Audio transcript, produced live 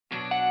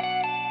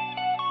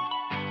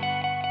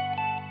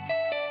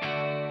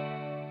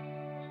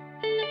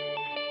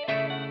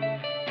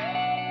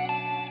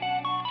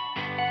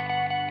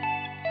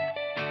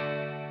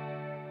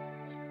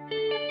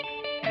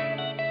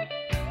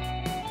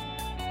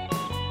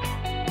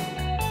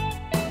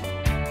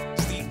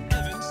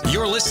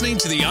You're listening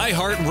to the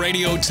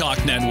iHeartRadio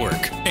Talk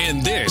Network,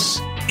 and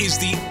this is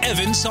the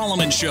Evan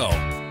Solomon Show.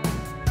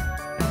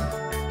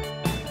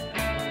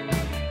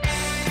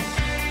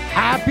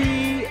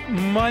 Happy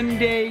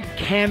Monday,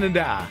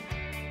 Canada.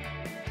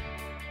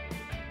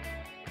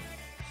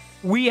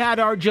 We had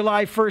our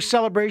July 1st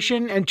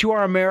celebration, and to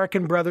our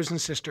American brothers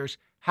and sisters,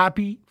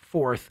 happy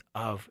 4th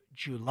of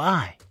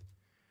July.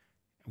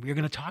 We're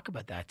going to talk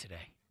about that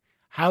today.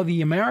 How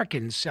the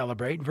Americans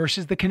celebrate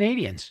versus the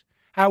Canadians.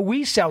 How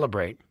we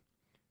celebrate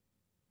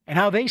and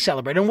how they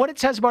celebrate and what it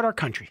says about our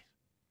country.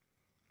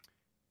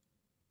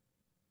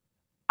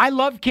 I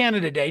love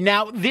Canada Day.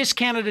 Now, this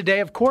Canada Day,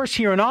 of course,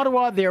 here in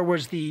Ottawa, there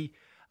was the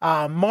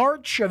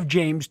March of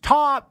James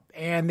Topp,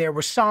 and there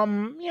was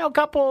some,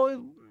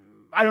 couple,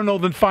 I don't know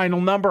the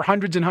final number,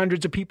 hundreds and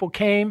hundreds of people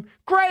came.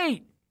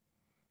 Great.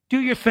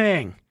 Do your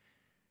thing.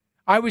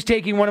 I was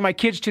taking one of my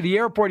kids to the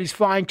airport. He's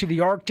flying to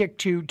the Arctic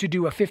to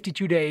do a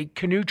 52-day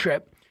canoe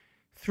trip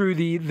through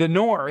the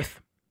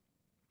north.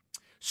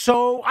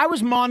 So I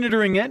was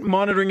monitoring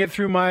it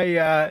through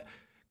my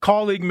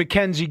colleague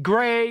Mackenzie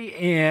Gray,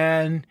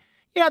 and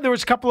there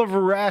was a couple of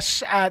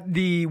arrests at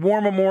the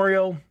War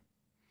Memorial.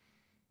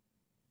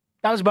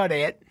 That was about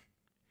it.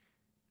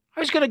 I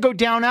was going to go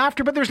down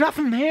after, but there's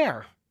nothing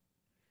there.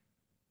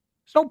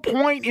 There's no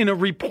point in a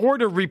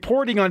reporter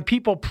reporting on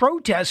people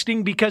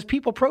protesting because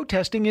people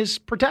protesting is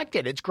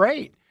protected. It's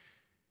great.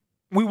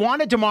 We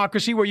want a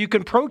democracy where you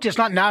can protest,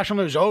 not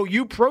national news. Oh,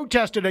 you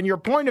protested and your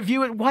point of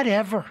view,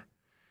 whatever.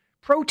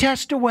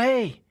 Protest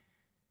away.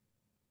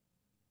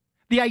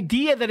 The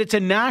idea that it's a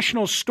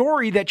national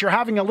story that you're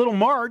having a little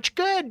march,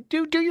 good,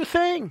 do your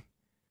thing.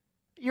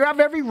 You have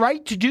every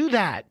right to do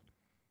that.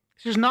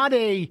 This is not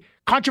a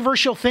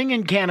controversial thing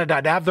in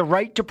Canada to have the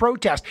right to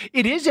protest.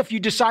 It is if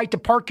you decide to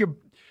park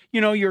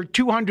your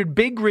 200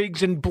 big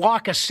rigs and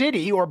block a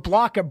city or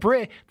block a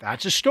bridge.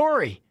 That's a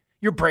story.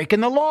 You're breaking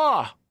the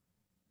law.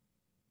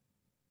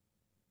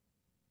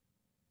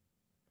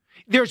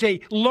 There's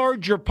a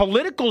larger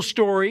political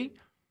story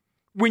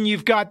when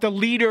you've got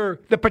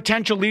the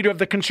potential leader of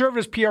the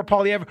Conservatives, Pierre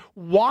Poilievre,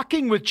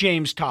 walking with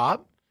James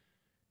Topp,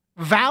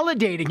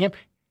 validating him.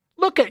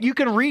 You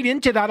can read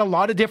into that a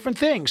lot of different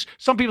things.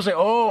 Some people say,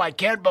 oh, I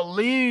can't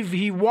believe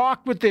he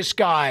walked with this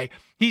guy.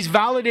 He's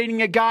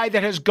validating a guy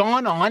that has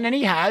gone on, and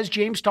he has.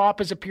 James Topp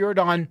has appeared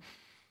on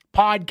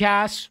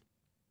podcasts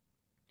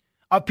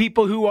of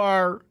people who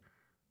are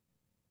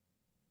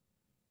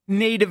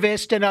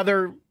nativist and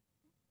other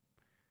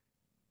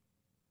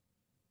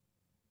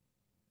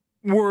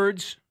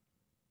words,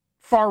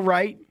 far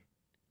right.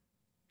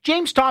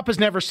 James Topp has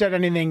never said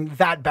anything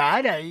that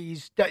bad.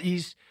 He's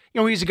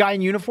a guy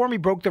in uniform. He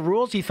broke the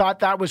rules. He thought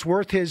that was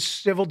worth his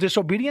civil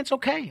disobedience.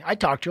 Okay, I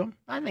talked to him.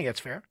 I think that's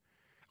fair.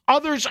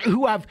 Others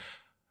who have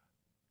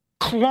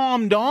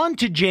clommed on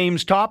to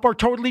James Topp are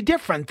totally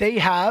different. They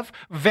have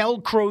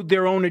Velcroed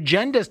their own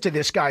agendas to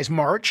this guy's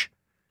march.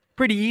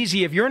 Pretty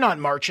easy if you're not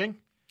marching.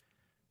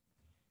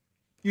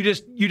 You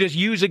just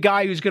use a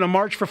guy who's going to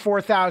march for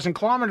 4,000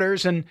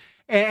 kilometers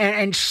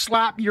and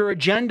slap your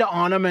agenda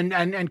on him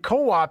and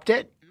co-opt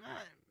it.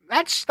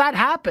 That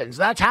happens.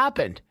 That's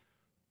happened.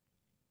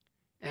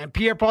 And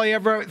Pierre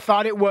Poilievre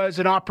thought it was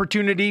an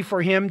opportunity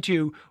for him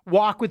to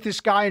walk with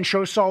this guy and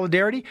show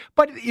solidarity.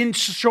 But in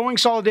showing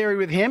solidarity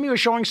with him, he was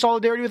showing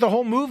solidarity with the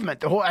whole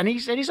movement. And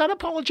he's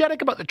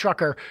unapologetic about the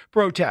trucker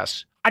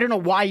protests. I don't know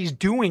why he's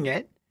doing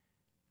it.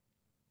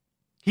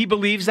 He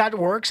believes that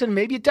works, and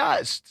maybe it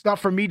does. It's not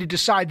for me to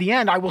decide the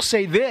end. I will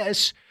say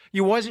this.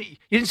 You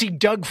didn't see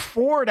Doug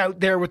Ford out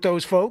there with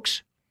those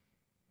folks.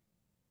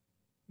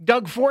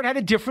 Doug Ford had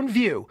a different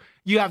view.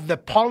 You have the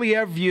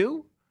Poilievre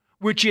view,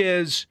 which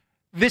is,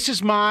 this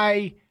is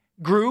my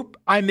group.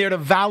 I'm there to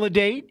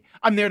validate.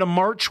 I'm there to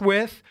march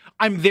with.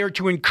 I'm there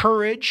to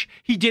encourage.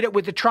 He did it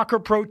with the trucker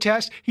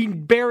protest. He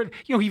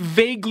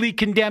vaguely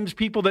condemns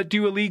people that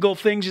do illegal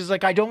things. He's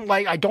like, I don't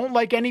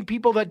like any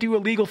people that do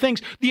illegal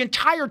things. The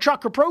entire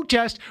trucker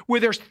protest, where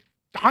there's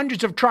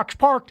hundreds of trucks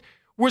parked,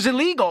 was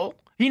illegal.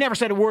 He never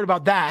said a word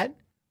about that.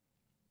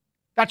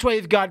 That's why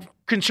you've got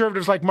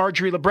conservatives like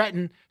Marjorie Le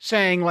Breton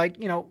saying, what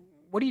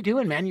are you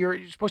doing, man?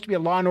 You're supposed to be a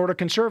law and order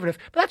conservative.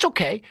 But that's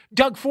okay.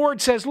 Doug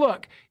Ford says,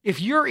 look, if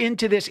you're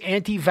into this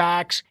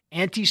anti-vax,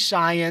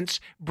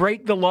 anti-science,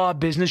 break the law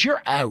business,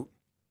 you're out.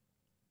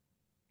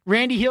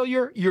 Randy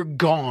Hillier, you're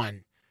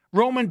gone.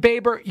 Roman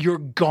Baber, you're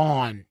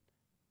gone.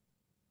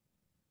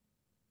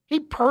 He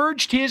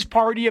purged his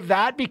party of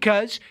that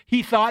because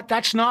he thought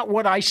that's not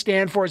what I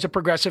stand for as a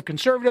progressive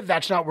conservative.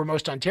 That's not where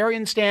most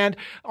Ontarians stand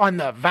on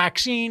the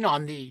vaccine,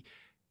 on the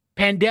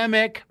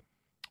pandemic,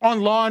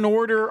 on law and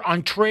order,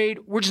 on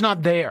trade. We're just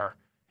not there.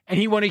 And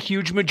he won a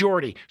huge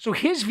majority. So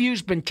his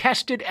view's been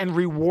tested and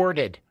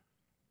rewarded.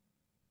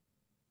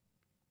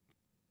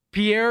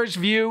 Pierre's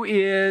view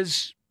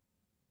is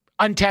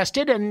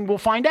untested, and we'll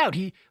find out.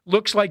 He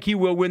looks like he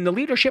will win the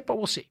leadership, but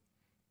we'll see.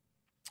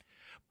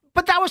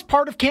 But that was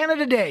part of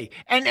Canada Day.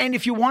 And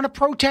if you want to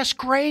protest,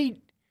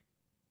 great.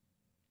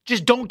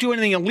 Just don't do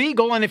anything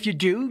illegal, and if you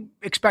do,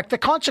 expect the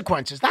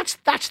consequences.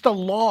 That's the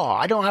law.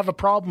 I don't have a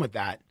problem with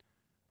that.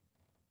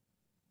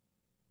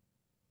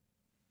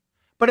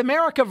 But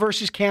America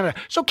versus Canada.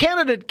 So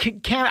Canada,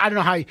 I don't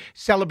know how you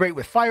celebrate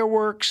with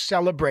fireworks,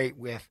 celebrate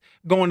with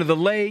going to the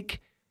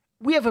lake.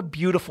 We have a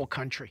beautiful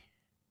country.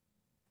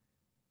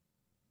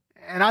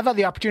 And I've had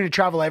the opportunity to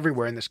travel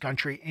everywhere in this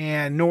country,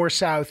 and north,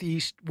 south,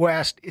 east,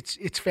 west.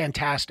 It's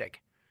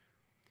fantastic.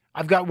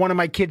 I've got one of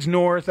my kids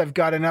north. I've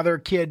got another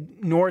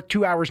kid north,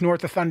 2 hours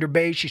north of Thunder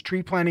Bay. She's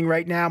tree planting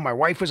right now. My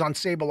wife was on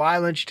Sable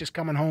Island. She's just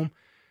coming home.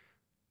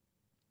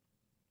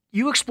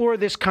 You explore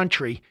this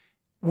country,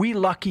 we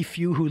lucky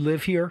few who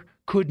live here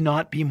could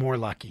not be more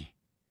lucky.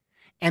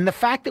 And the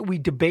fact that we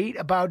debate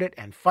about it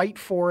and fight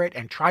for it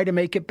and try to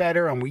make it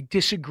better and we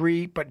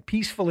disagree, but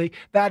peacefully,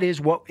 that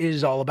is what it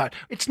is all about.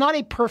 It's not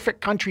a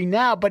perfect country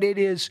now, but it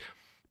is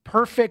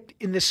perfect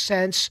in the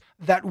sense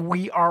that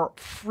we are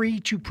free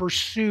to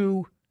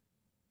pursue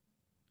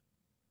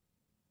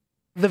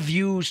the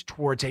views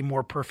towards a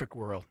more perfect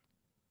world.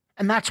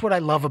 And that's what I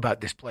love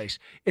about this place.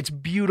 It's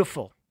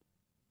beautiful.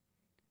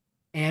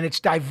 And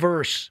it's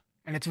diverse.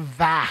 And it's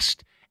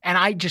vast. And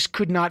I just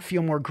could not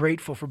feel more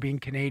grateful for being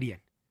Canadian.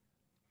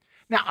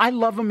 Now, I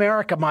love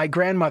America. My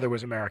grandmother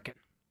was American.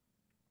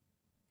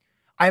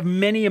 I have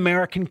many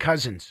American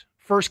cousins,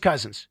 first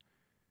cousins.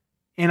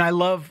 And I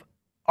love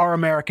our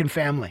American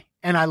family.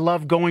 And I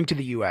love going to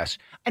the U.S.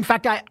 In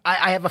fact, I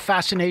have a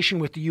fascination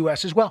with the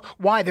U.S. as well.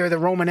 Why? They're the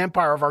Roman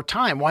Empire of our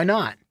time. Why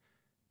not?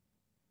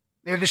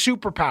 They're the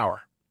superpower.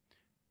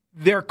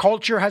 Their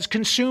culture has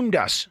consumed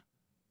us.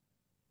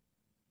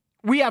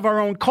 We have our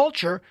own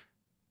culture,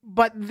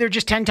 but they're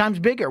just 10 times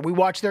bigger. We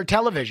watch their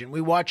television.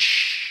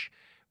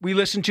 We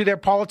listen to their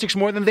politics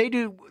more than they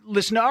do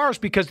listen to ours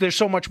because they're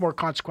so much more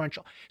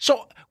consequential.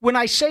 So when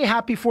I say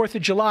happy 4th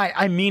of July,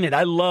 I mean it.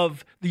 I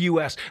love the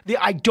U.S.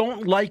 I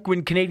don't like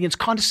when Canadians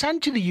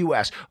condescend to the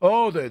U.S.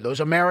 Oh, those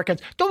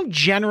Americans. Don't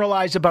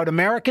generalize about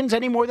Americans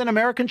any more than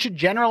Americans should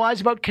generalize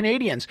about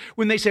Canadians.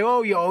 When they say,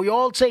 oh, you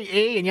all say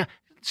A, and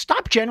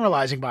stop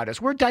generalizing about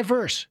us. We're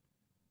diverse.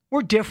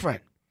 We're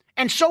different.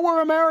 And so are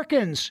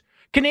Americans.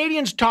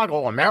 Canadians talk,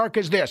 oh,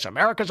 America's this,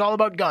 America's all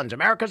about guns,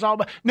 America's all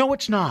about... No,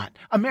 it's not.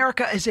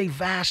 America is a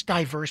vast,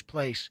 diverse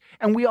place,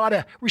 and we ought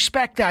to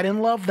respect that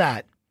and love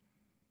that.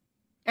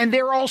 And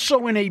they're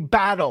also in a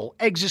battle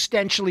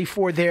existentially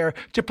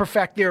to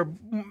perfect their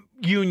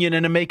union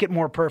and to make it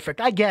more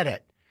perfect. I get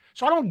it.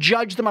 So I don't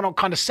judge them. I don't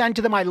condescend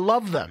to them. I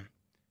love them.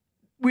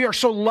 We are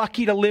so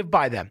lucky to live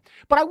by them.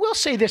 But I will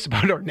say this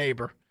about our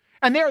neighbor,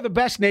 and they are the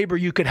best neighbor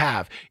you could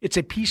have. It's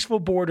a peaceful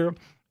border.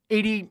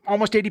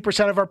 Almost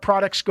 80% of our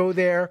products go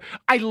there.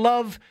 I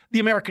love the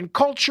American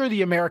culture,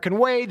 the American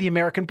way, the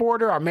American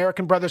border, our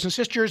American brothers and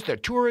sisters, their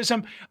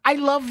tourism. I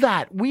love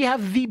that. We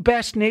have the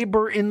best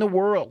neighbor in the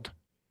world.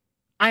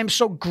 I am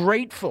so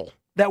grateful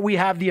that we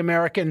have the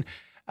American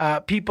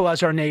people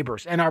as our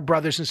neighbors and our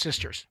brothers and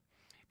sisters.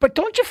 But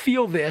don't you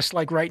feel this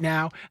like right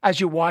now as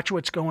you watch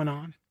what's going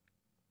on?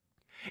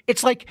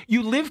 It's like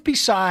you live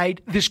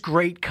beside this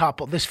great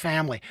couple, this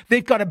family.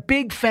 They've got a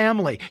big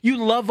family. You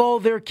love all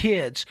their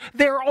kids.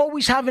 They're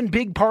always having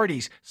big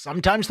parties.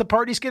 Sometimes the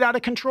parties get out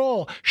of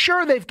control.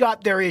 Sure, they've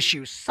got their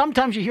issues.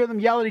 Sometimes you hear them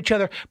yell at each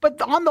other. But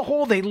on the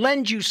whole, they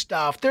lend you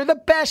stuff. They're the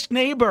best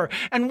neighbor.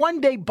 And one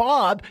day,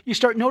 Bob, you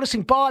start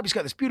noticing Bob. He's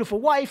got this beautiful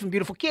wife and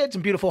beautiful kids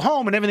and beautiful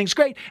home and everything's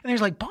great. And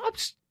he's like,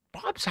 Bob's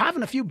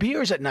having a few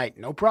beers at night.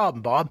 No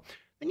problem, Bob.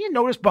 Then you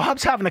notice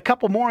Bob's having a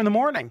couple more in the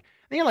morning.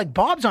 Then you're like,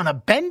 Bob's on a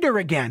bender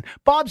again.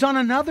 Bob's on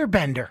another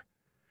bender.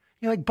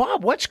 You're like,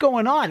 Bob, what's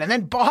going on? And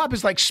then Bob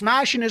is like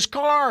smashing his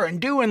car and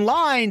doing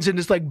lines. And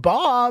it's like,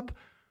 Bob.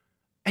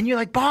 And you're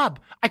like, Bob,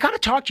 I got to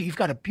talk to you. You've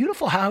got a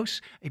beautiful house,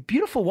 a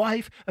beautiful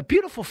wife, a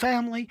beautiful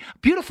family,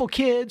 beautiful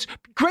kids,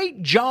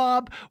 great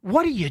job.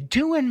 What are you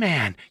doing,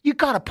 man? You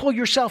got to pull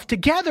yourself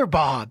together,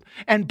 Bob.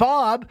 And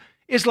Bob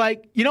is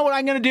like, you know what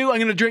I'm going to do? I'm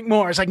going to drink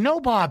more. It's like, no,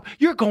 Bob,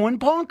 you're going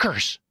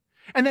bonkers.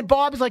 And then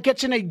Bob is like,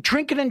 gets in a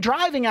drinking and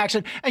driving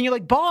accident. And you're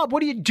like, Bob,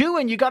 what are you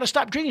doing? You got to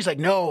stop drinking. He's like,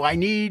 no, I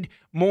need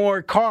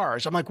more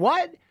cars. I'm like,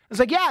 what? It's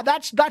like, yeah,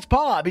 that's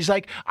Bob. He's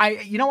like,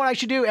 you know what I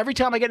should do? Every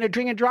time I get in a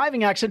drinking and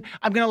driving accident,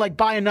 I'm going to like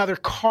buy another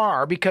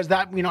car because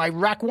that, I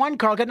wreck one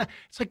car.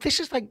 It's like, this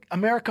is like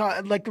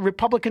America, like the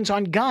Republicans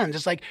on guns.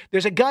 It's like,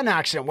 there's a gun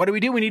accident. What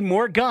do? We need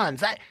more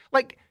guns.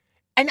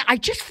 And I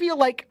just feel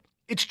like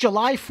it's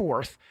July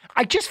 4th.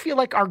 I just feel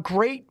like our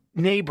great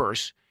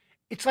neighbors,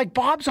 it's like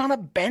Bob's on a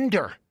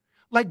bender.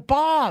 Like,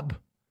 Bob,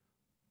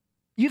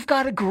 you've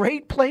got a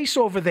great place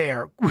over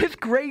there with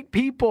great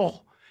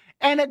people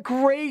and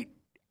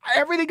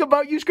everything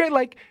about you is great.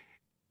 Like,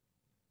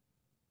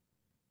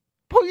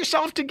 pull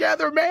yourself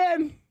together,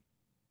 man.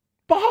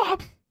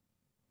 Bob,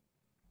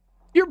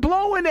 you're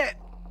blowing it.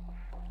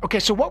 Okay,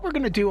 so what we're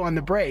going to do on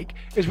the break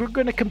is we're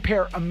going to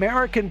compare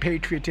American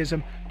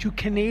patriotism to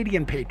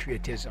Canadian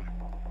patriotism.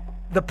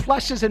 The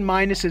pluses and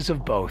minuses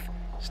of both.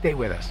 Stay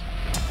with us.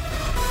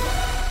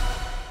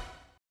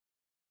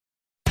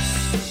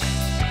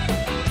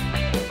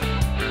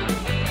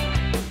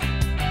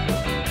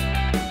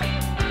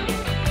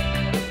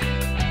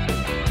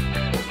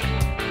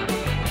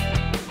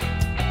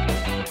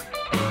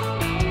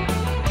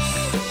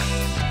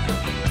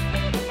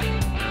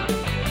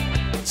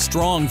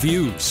 Strong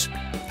views,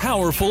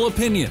 powerful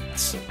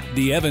opinions.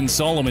 The Evan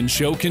Solomon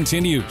Show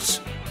continues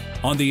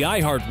on the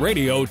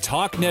iHeartRadio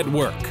Talk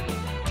Network.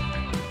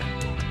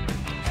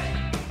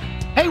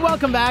 Hey,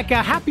 welcome back.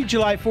 Happy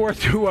July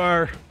 4th to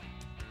our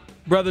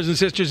brothers and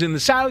sisters in the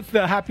South.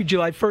 Happy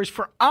July 1st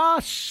for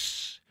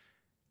us.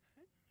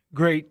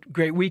 Great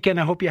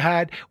weekend I hope you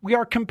had. We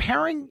are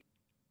comparing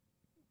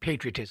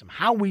patriotism,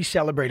 how we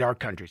celebrate our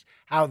countries,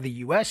 how the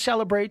U.S.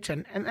 celebrates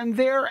and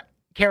their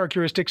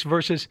characteristics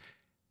versus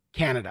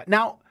Canada.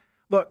 Now,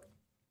 look,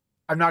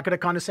 I'm not going to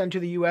condescend to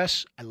the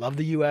U.S. I love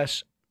the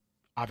U.S.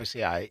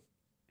 Obviously, I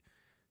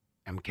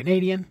am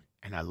Canadian,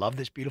 and I love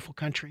this beautiful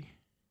country,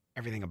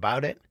 everything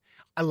about it.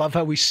 I love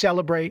how we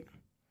celebrate.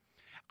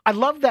 I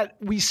love that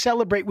we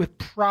celebrate with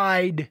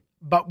pride,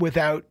 but we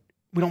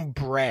don't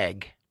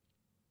brag.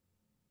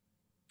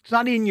 It's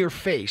not in your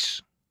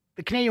face.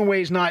 The Canadian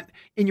way is not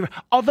in your,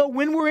 although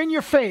when we're in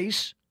your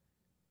face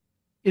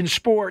in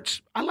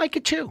sports, I like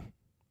it too.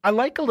 I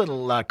like a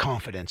little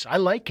confidence. I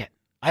like it.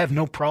 I have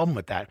no problem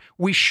with that.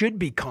 We should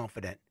be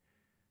confident.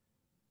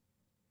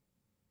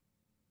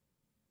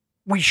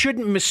 We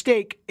shouldn't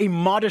mistake a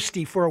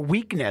modesty for a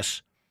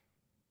weakness.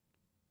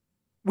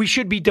 We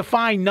should be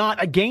defined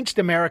not against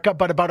America,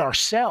 but about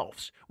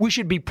ourselves. We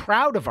should be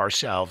proud of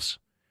ourselves.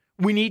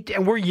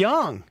 And we're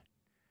young,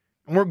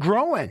 and we're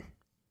growing.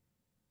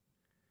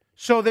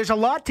 So there's a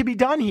lot to be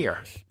done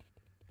here.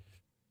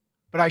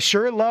 But I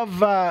sure love,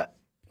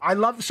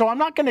 so I'm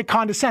not going to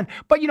condescend.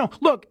 But,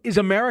 look, is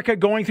America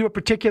going through a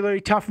particularly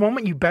tough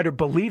moment? You better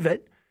believe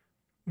it.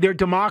 Their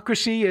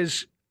democracy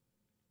is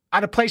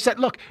at a place that,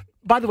 look,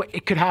 by the way,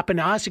 it could happen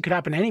to us. It could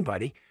happen to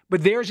anybody.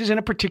 But theirs is in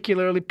a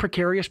particularly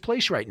precarious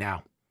place right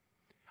now.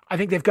 I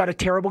think they've got a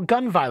terrible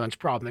gun violence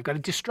problem. They've got a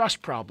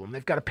distrust problem.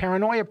 They've got a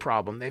paranoia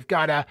problem. They've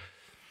got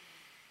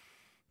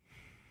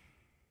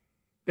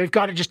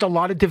just a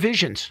lot of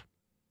divisions.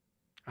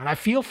 And I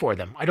feel for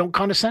them. I don't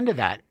condescend to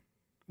that.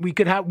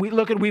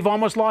 We've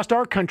almost lost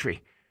our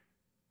country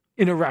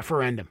in a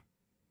referendum.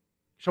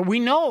 So we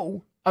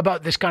know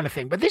about this kind of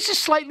thing. But this is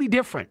slightly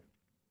different.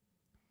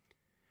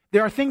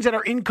 There are things that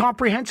are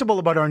incomprehensible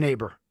about our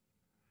neighbor.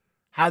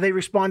 How they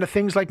respond to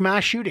things like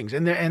mass shootings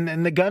and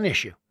the gun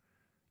issue.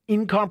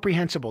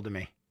 Incomprehensible to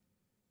me.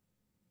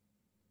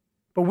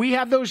 But we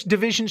have those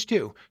divisions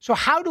too. So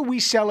how do we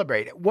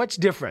celebrate it? What's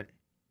different?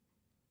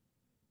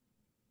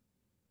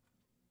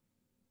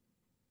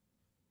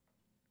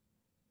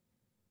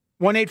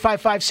 One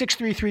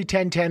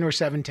 855-633-1010 or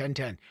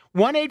 71010.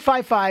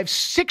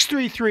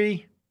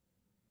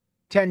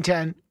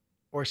 1-855-633-1010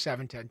 or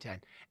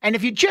 71010. And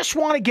if you just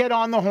want to get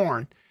on the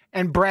horn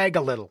and brag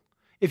a little,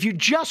 if you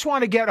just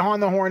want to get on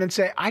the horn and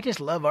say, I just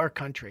love our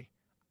country,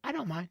 I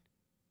don't mind.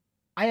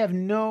 I have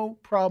no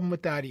problem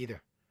with that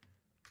either.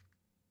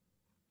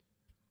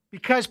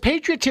 Because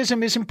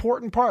patriotism is an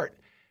important part.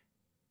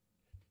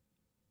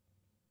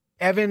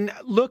 Evan,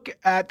 look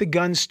at the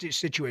gun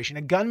situation.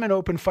 A gunman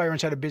opened fire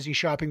inside a busy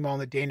shopping mall in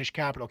the Danish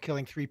capital,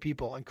 killing 3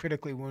 people and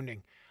critically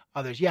wounding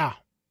others. Yeah,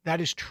 that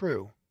is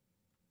true.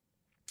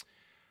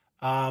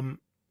 Let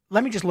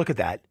me just look at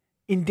that.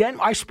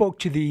 I spoke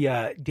to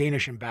the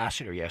Danish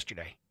ambassador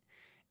yesterday,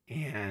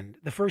 and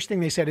the first thing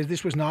they said is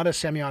this was not a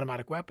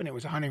semi-automatic weapon. It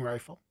was a hunting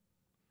rifle,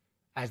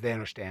 as they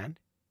understand.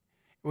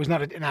 It was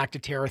not an act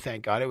of terror,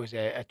 thank God. It was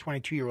a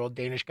 22-year-old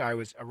Danish guy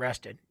was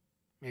arrested.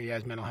 Maybe he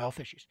has mental health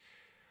issues.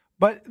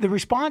 But the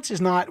response is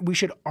not we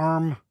should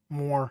arm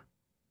more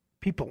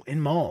people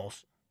in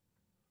malls.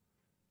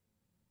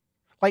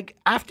 Like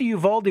after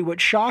Uvalde,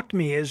 what shocked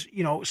me is,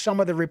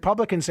 some of the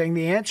Republicans saying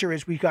the answer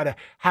is we've got to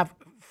have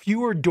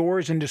fewer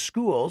doors into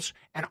schools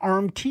and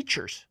arm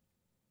teachers.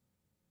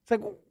 It's like,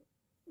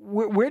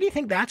 where do you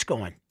think that's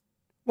going?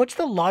 What's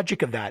the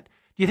logic of that?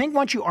 Do you think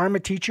once you arm a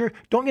teacher,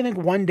 don't you think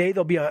one day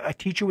there'll be a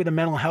teacher with a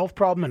mental health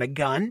problem and a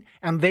gun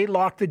and they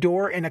lock the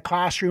door in a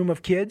classroom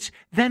of kids?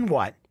 Then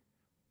what?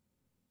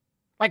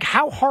 Like,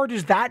 how hard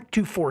is that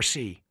to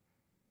foresee?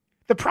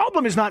 The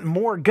problem is not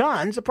more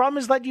guns. The problem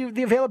is that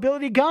the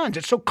availability of guns.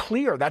 It's so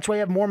clear. That's why you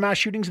have more mass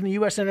shootings in the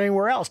U.S. than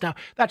anywhere else. Now,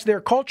 that's their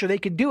culture. They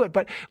could do it.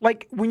 But,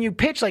 when you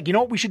pitch, you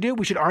know what we should do?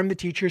 We should arm the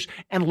teachers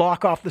and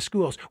lock off the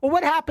schools. Well,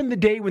 what happened the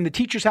day when the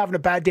teacher's having a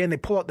bad day and they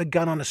pull out the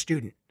gun on a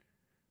student?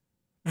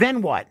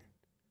 Then what?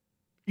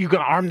 You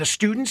going to arm the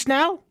students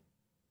now?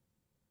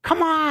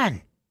 Come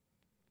on.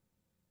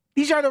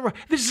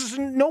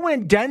 No one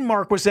in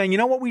Denmark was saying, you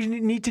know what we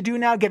need to do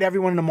now? Get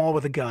everyone in the mall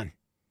with a gun.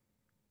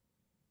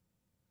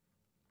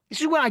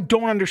 This is what I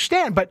don't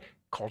understand, but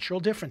cultural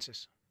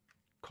differences.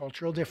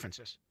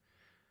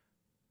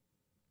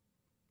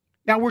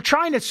 Now we're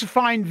trying to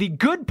find the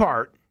good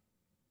part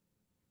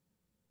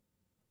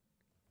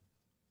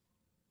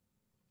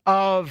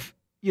of,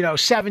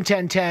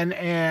 71010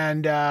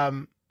 and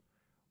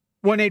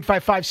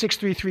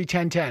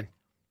 1-855-633-1010.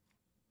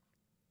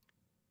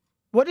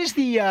 What is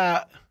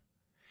the...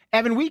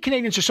 Evan, we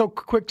Canadians are so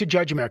quick to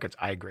judge Americans.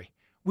 I agree.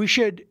 We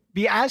should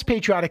be as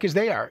patriotic as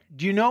they are.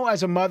 Do you know,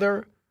 as a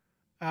mother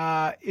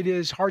It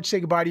is hard to say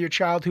goodbye to your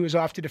child who is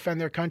off to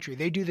defend their country.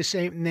 They do the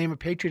same in the name of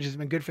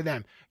patriotism, and good for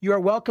them. You are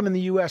welcome in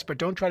the U.S., but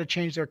don't try to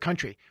change their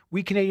country.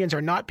 We Canadians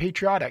are not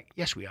patriotic.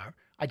 Yes, we are.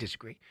 I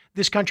disagree.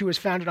 This country was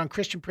founded on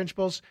Christian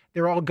principles.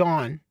 They're all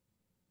gone.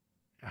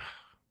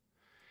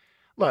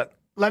 Look,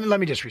 let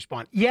me just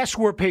respond. Yes,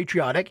 we're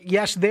patriotic.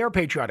 Yes, they're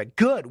patriotic.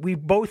 Good. We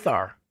both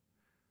are.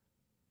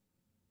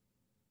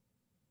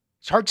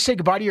 It's hard to say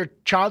goodbye to your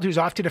child who's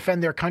off to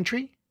defend their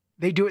country.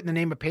 They do it in the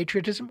name of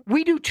patriotism.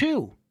 We do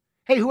too.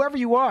 Hey, whoever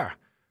you are,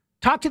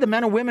 talk to the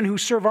men and women who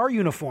serve our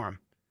uniform.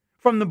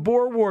 From the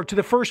Boer War to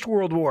the First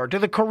World War, to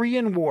the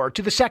Korean War,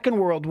 to the Second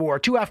World War,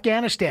 to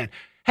Afghanistan.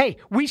 Hey,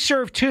 we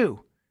serve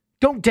too.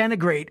 Don't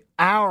denigrate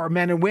our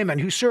men and women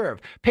who serve.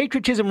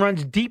 Patriotism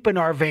runs deep in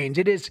our veins.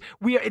 It is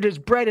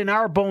bred in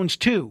our bones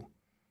too.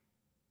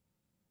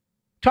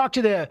 Talk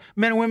to the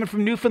men and women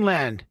from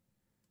Newfoundland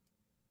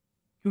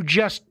who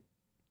just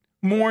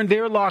mourned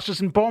their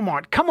losses in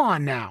Beaumont. Come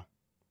on now.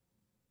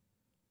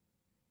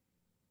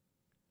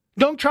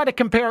 Don't try to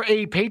compare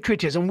a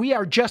patriotism. We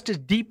are just as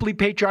deeply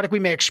patriotic. We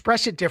may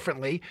express it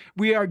differently.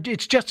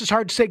 It's just as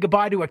hard to say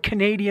goodbye to a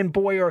Canadian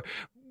boy or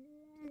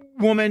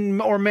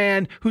woman or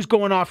man who's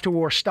going off to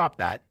war. Stop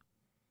that.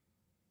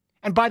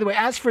 And by the way,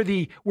 as for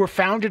we're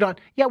founded on,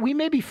 we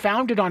may be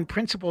founded on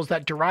principles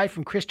that derive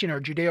from Christian or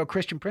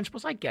Judeo-Christian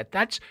principles. I get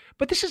that.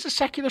 But this is a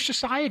secular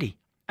society.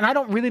 And I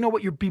don't really know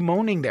what you're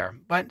bemoaning there.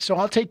 But so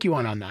I'll take you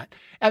on that.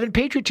 Evan,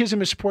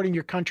 patriotism is supporting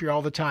your country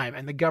all the time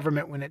and the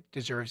government when it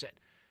deserves it.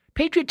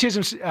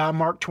 Patriotism,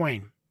 Mark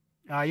Twain.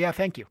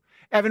 Thank you.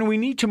 Evan, we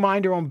need to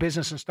mind our own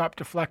business and stop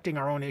deflecting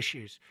our own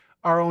issues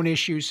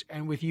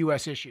and with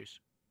U.S. issues.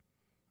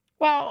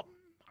 Well,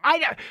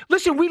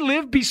 listen, we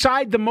live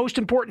beside the most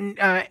important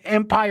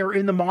empire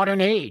in the modern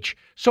age.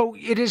 So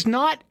it is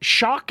not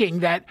shocking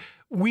that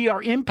we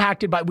are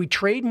impacted by, we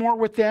trade more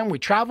with them, we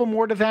travel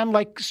more to them.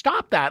 Like,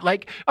 stop that.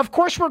 Like, of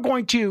course we're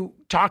going to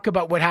talk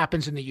about what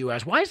happens in the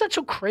U.S. Why is that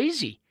so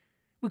crazy?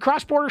 We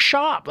cross-border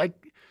shop. Like,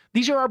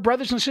 these are our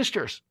brothers and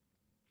sisters.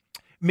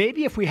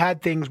 Maybe if we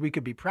had things we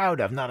could be proud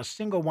of, not a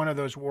single one of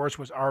those wars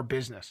was our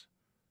business.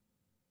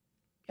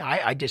 Yeah,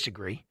 I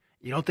disagree.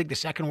 You don't think the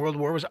Second World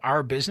War was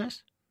our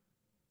business?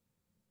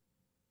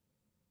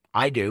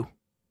 I do.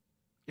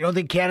 You don't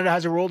think Canada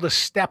has a role to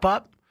step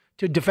up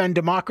to defend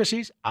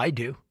democracies? I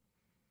do.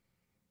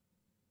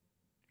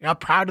 You're not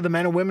proud of the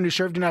men and women who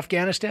served in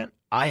Afghanistan?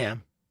 I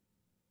am.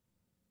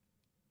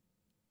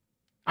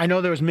 I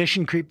know there was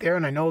mission creep there,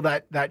 and I know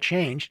that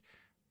changed.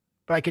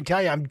 But I can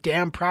tell you, I'm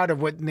damn proud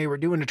of what they were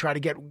doing to try to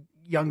get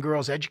young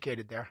girls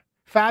educated there.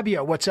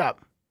 Fabio, what's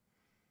up?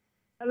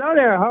 Hello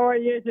there. How are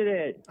you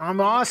today? I'm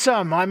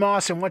awesome.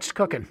 What's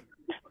cooking?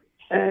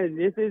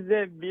 This is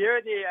the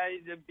beauty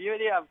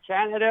of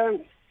Canada,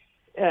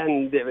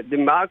 and the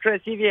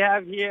democracy we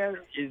have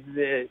here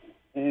is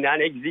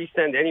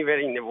non-existent anywhere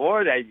in the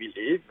world, I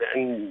believe.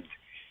 And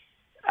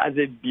as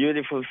a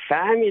beautiful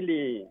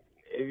family,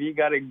 we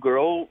got to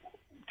grow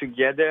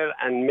together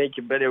and make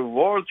a better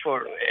world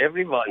for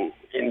everyone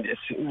in this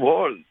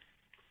world.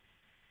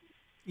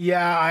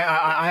 Yeah,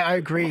 I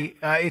agree.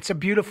 It's a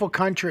beautiful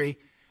country.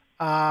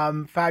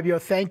 Fabio,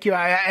 thank you.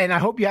 And I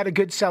hope you had a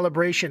good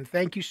celebration.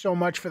 Thank you so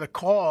much for the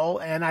call.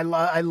 And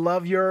I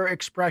love your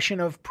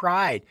expression of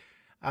pride.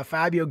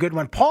 Fabio, good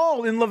one.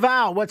 Paul in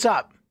Laval, what's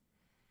up?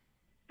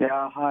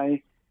 Yeah,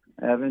 hi,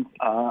 Evan.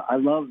 I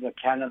love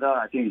Canada.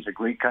 I think it's a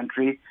great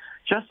country,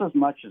 just as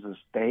much as the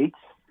States.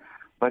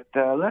 But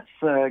let's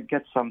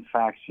get some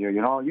facts here.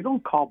 You know, you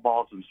don't call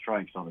balls and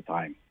strikes all the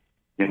time.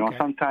 You know,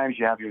 sometimes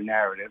you have your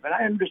narrative, and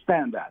I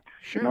understand that.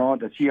 Sure. You know,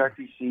 the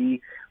CRTC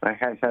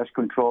has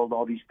controlled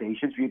all these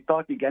stations. You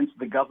talk against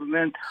the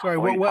government. Sorry,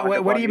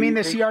 what do you mean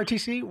the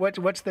CRTC?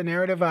 What's the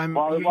narrative?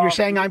 You're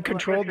saying I'm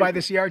controlled by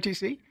the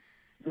CRTC?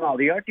 No,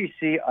 the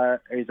RTC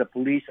is the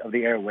police of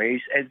the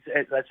airways.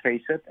 Let's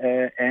face it.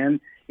 And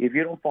if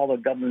you don't follow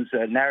government's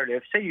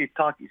narrative, say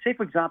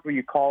for example,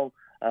 you call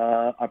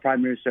our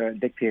prime minister a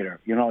dictator.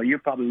 You know, you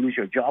probably lose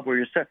your job, or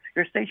your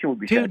station will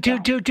be shut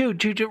down.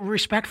 Dude,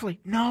 respectfully,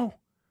 no,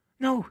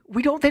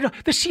 we don't. They don't.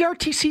 The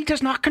CRTC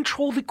does not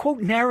control the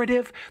quote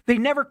narrative. They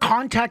never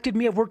contacted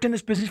me. I've worked in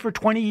this business for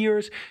 20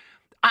 years.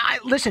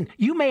 Listen,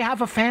 you may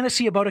have a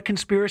fantasy about a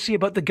conspiracy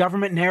about the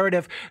government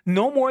narrative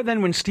no more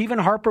than when Stephen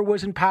Harper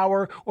was in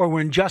power or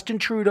when Justin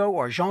Trudeau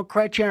or Jean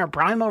Chrétien or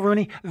Brian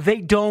Mulroney. They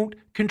don't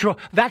control.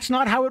 That's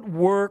not how it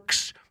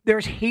works.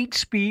 There's hate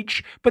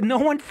speech, but no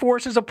one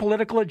forces a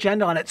political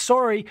agenda on it.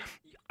 Sorry.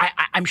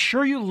 I'm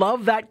sure you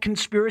love that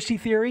conspiracy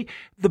theory.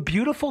 The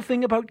beautiful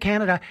thing about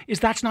Canada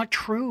is that's not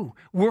true.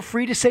 We're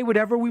free to say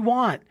whatever we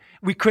want.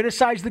 We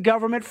criticize the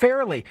government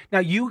fairly. Now,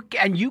 you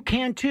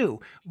can too.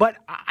 But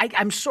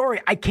I'm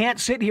sorry, I can't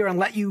sit here and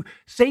let you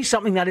say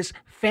something that is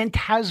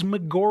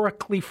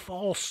phantasmagorically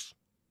false.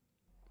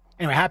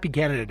 Anyway, happy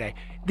Canada Day.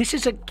 This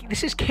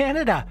is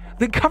Canada.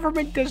 The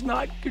government does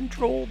not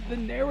control the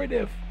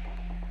narrative.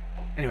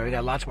 Anyway, we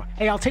got lots more.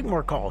 Hey, I'll take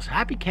more calls.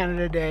 Happy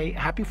Canada Day.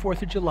 Happy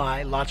 4th of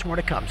July. Lots more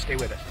to come. Stay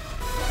with us.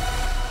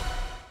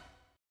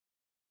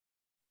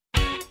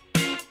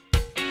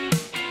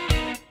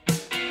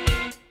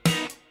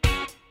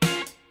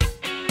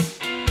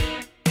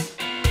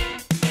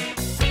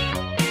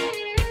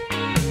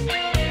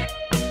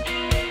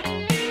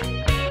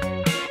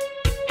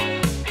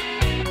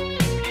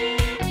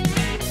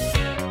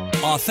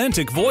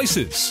 Authentic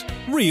voices,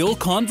 real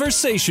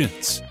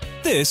conversations.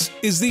 This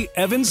is The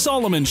Evan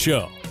Solomon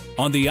Show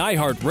on the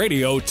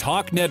iHeartRadio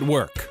Talk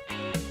Network.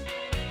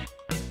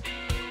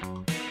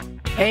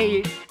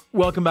 Hey,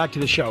 welcome back to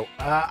the show.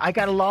 I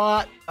got a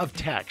lot of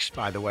texts,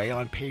 by the way,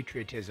 on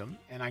patriotism,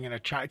 and I'm going to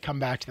try to come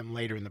back to them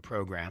later in the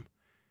program.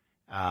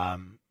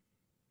 And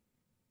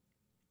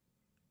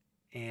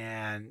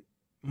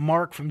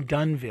Mark from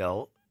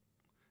Dunnville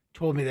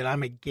told me that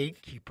I'm a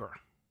gatekeeper.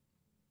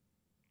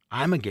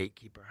 I'm a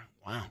gatekeeper.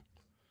 Wow.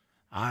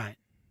 All right.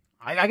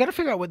 I got to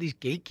figure out what these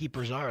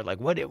gatekeepers are. Like,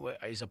 what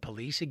is a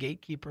police a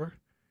gatekeeper?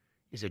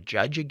 Is a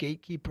judge a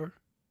gatekeeper?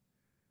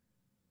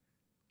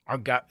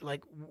 I'm trying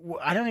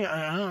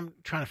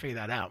to figure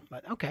that out.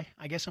 But okay,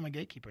 I guess I'm a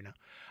gatekeeper now.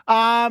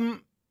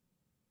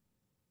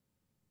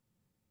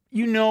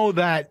 You know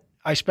that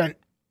I spent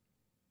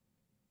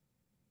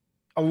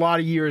a lot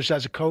of years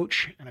as a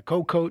coach and a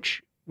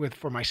co-coach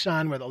for my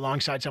son,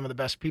 alongside some of the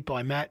best people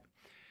I met.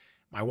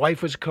 My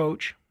wife was a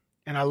coach,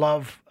 and I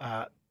love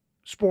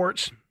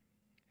sports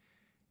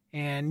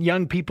and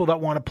young people that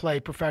want to play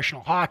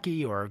professional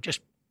hockey or just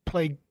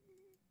play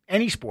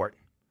any sport.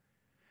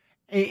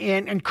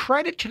 And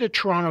credit to the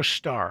Toronto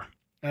Star.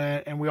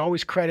 And we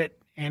always credit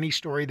any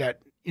story that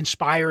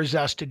inspires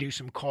us to do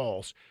some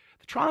calls.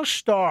 The Toronto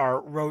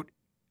Star wrote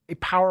a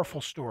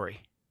powerful story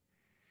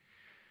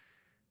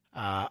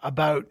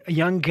about a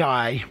young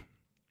guy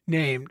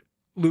named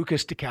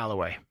Lucas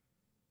DeCaluwe.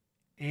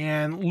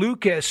 And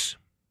Lucas,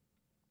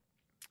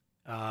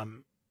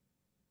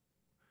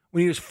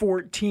 when he was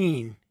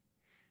 14,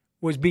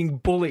 was being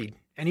bullied.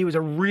 And he was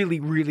a really,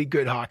 really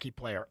good hockey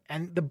player.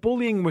 And the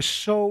bullying was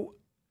so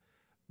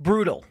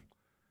brutal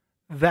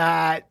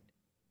that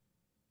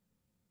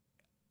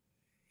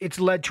it's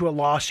led to a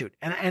lawsuit.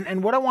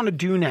 And what I want to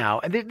do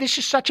now, and this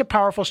is such a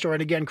powerful story,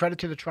 and again, credit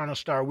to the Toronto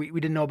Star. We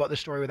didn't know about the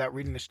story without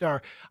reading the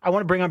Star. I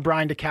want to bring on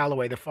Brian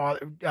DeCaluwe, the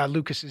father,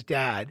 Lucas's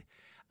dad,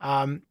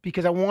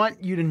 because I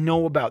want you to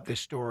know about this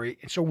story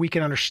so we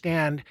can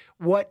understand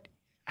what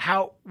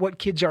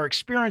kids are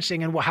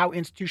experiencing and how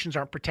institutions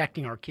aren't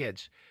protecting our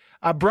kids.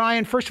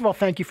 Brian, first of all,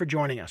 thank you for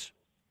joining us.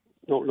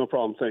 No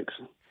problem. Thanks.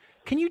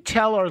 Can you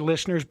tell our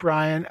listeners,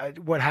 Brian,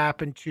 what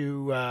happened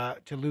to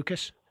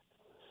Lucas?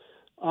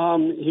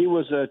 He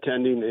was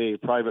attending a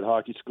private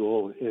hockey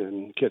school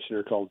in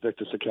Kitchener called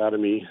Victus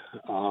Academy,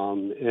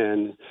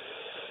 and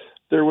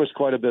there was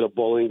quite a bit of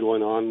bullying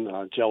going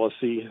on,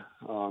 jealousy.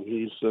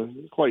 He's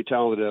quite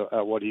talented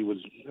at what he was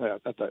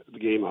at the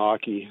game of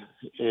hockey,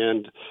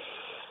 and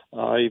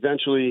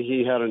eventually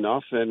he had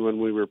enough. And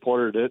when we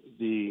reported it,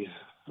 we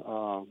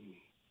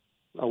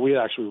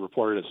actually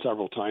reported it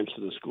several times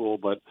to the school,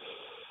 but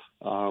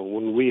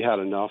when we had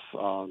enough,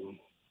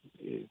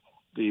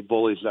 the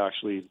bullies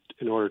actually,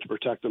 in order to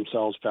protect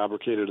themselves,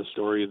 fabricated a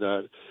story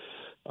that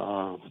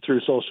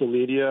through social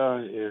media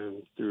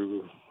and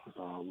through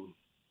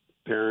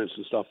parents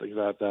and stuff like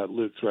that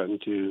Luke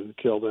threatened to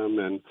kill them.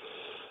 And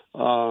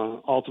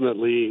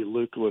ultimately,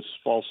 Luke was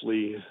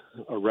falsely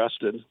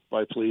arrested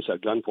by police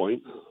at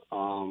gunpoint.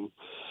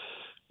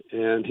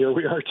 And here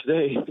we are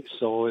today.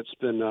 So it's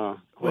been...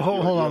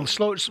 hold on.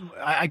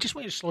 I just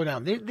want you to slow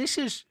down. This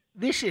is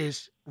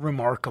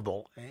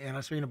remarkable. And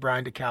I'm speaking to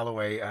Brian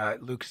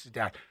DeCaluwe, Lucas's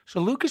dad. So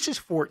Lucas is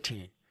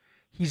 14.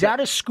 He's at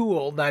a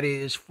school that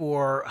is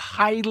for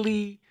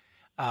highly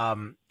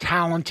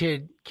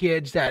talented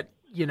kids that,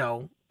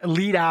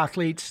 elite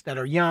athletes that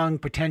are young,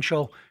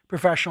 potential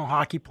professional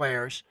hockey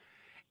players.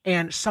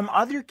 And some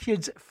other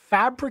kids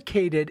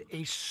fabricated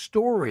a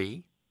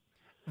story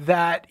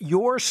that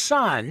your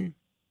son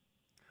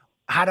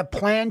had a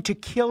plan to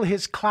kill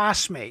his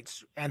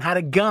classmates and had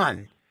a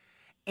gun.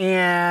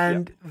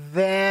 And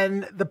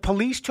then the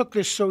police took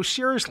this so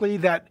seriously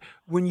that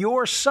when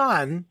your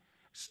son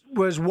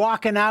was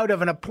walking out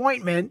of an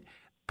appointment,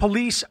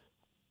 police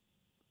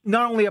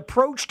not only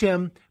approached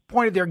him,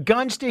 pointed their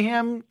guns to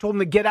him, told him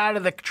to get out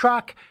of the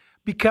truck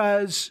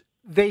because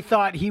they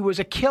thought he was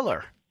a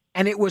killer.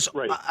 And it was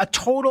a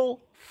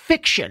total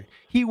fiction.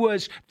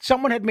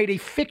 Someone had made a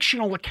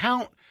fictional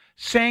account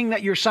saying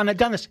that your son had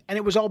done this, and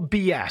it was all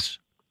BS.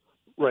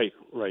 Right.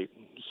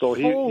 So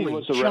he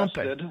was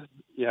arrested. Jumping.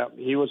 Yeah,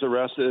 he was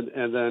arrested,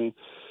 and then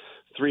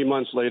 3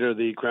 months later,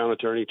 the Crown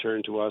Attorney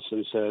turned to us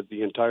and said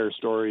the entire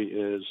story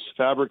is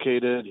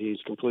fabricated.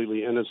 He's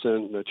completely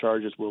innocent. The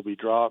charges will be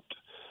dropped.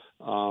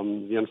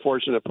 The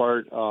unfortunate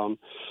part,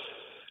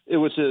 it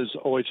was his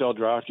OHL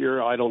draft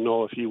year. I don't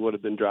know if he would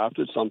have been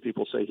drafted. Some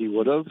people say he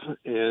would have,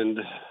 and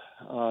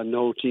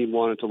no team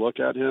wanted to look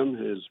at him.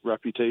 His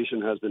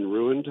reputation has been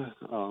ruined.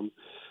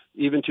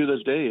 Even to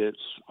this day, it's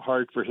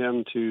hard for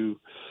him to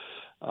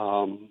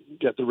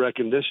get the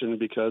recognition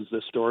because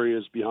the story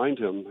is behind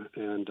him.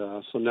 And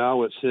so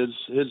now it's his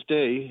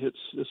day.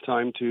 It's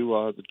time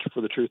for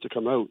the truth to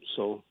come out.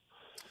 So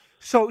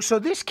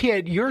this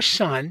kid, your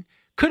son,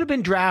 could have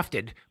been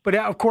drafted, but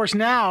of course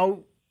now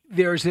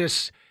there's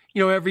this.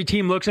 Every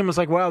team looks at him and is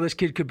like, wow, this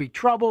kid could be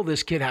trouble.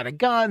 This kid had a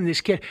gun. This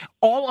kid,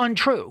 all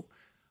untrue.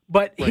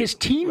 But his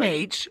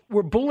teammates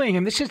were bullying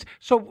him.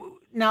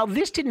 Now,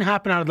 this didn't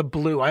happen out of the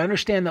blue. I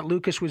understand that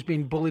Lucas was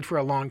being bullied for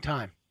a long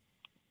time.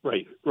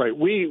 Right.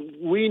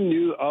 We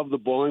knew of the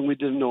bullying. We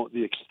didn't know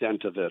the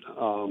extent of it.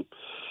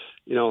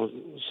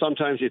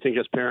 Sometimes you think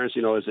as parents,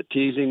 is it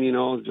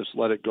teasing? Just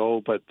let it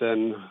go. But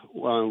then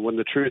when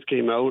the truth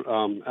came out,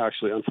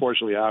 actually,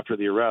 unfortunately, after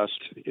the arrest,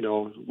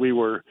 we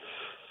were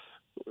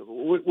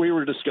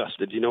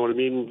disgusted. You know what I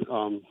mean?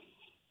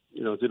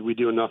 Did we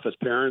do enough as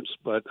parents?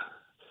 But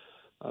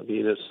I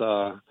mean, it's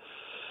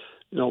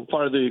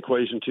part of the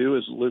equation too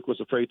is Luke was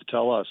afraid to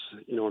tell us.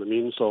 You know what I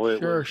mean? So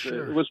it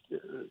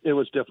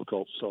was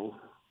difficult. So.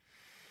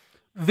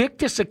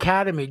 Victus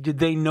Academy, did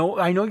they know?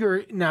 I know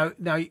you're now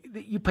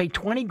you pay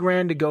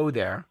 $20,000 to go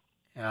there.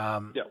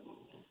 Yeah.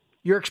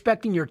 You're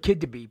expecting your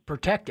kid to be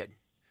protected,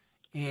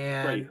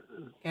 and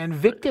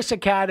Victus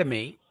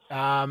Academy,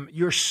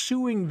 you're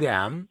suing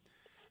them,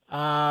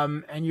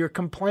 and your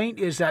complaint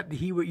is that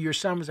your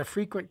son was a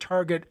frequent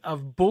target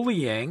of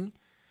bullying,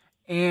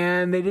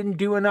 and they didn't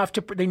do enough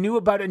they knew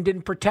about it and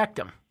didn't protect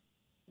him.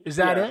 Is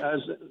that it?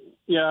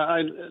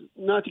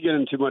 Not to get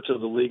into much of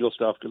the legal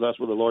stuff because that's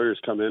where the lawyers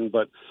come in,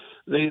 but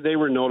they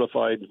were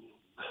notified.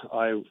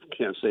 I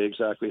can't say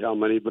exactly how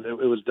many, but it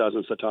was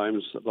dozens of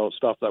times about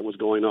stuff that was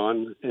going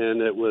on,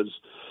 and it was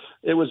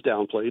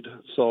downplayed.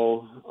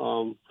 So,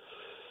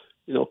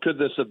 could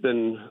this have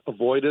been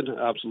avoided?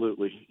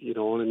 Absolutely. You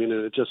know what I mean?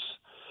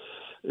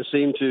 It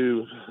seemed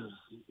to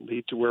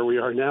lead to where we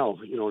are now.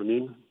 You know what I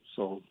mean?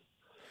 So.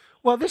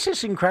 Well, this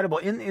is incredible.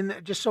 In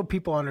just so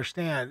people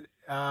understand,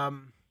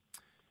 the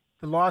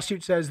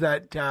lawsuit says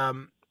that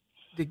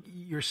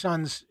your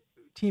son's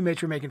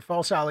teammates were making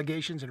false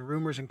allegations and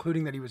rumors,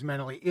 including that he was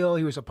mentally ill,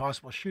 he was a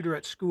possible shooter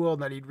at school,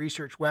 and that he'd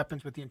researched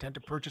weapons with the intent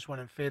to purchase one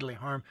and fatally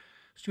harm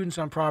students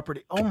on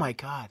property. Oh, my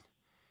God.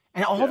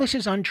 And all this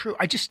is untrue.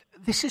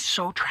 This is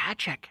so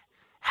tragic.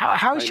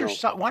 How's your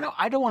son?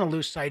 I don't want to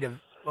lose sight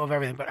of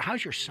everything, but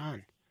how's your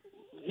son?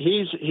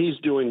 He's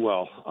doing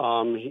well.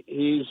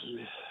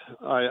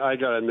 I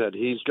got to admit,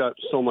 he's got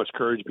so much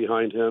courage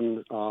behind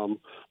him.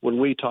 When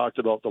we talked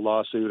about the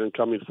lawsuit and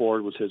coming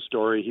forward with his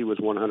story, he was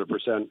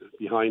 100%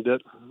 behind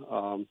it.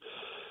 I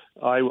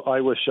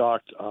was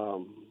shocked.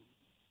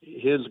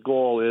 His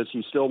goal is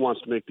he still wants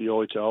to make the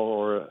OHL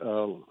or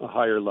a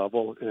higher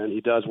level, and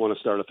he does want to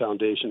start a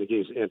foundation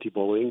against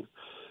anti-bullying.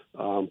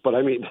 But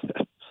I mean,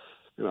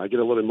 I get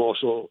a little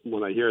emotional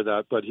when I hear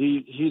that. But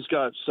he's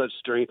got such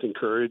strength and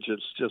courage.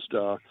 It's just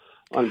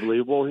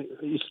unbelievable.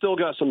 He's still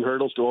got some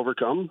hurdles to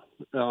overcome,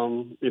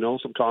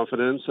 some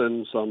confidence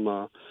and some,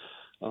 a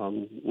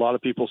lot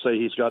of people say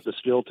he's got the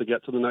skill to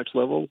get to the next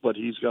level, but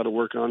he's got to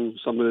work on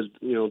some of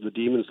the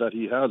demons that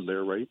he has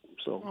there. Right.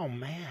 So. Oh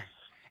man.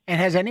 And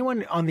has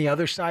anyone on the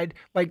other side,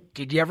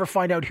 did you ever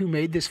find out who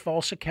made this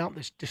false account,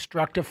 this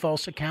destructive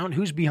false account?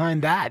 Who's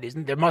behind that?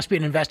 There must be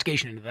an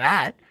investigation into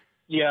that.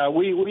 Yeah,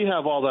 we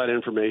have all that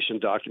information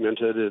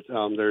documented.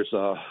 There's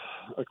a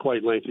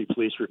quite lengthy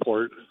police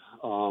report.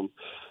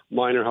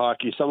 Minor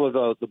hockey, some of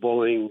the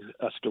bullying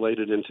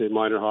escalated into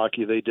minor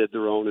hockey. They did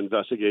their own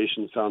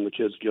investigation, found the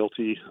kids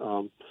guilty.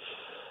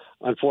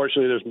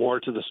 Unfortunately, there's more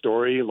to the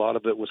story. A lot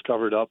of it was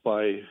covered up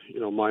by,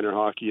 minor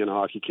hockey and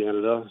Hockey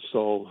Canada.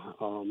 So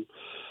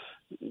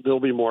there'll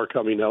be more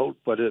coming out,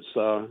 but it's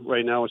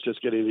right now it's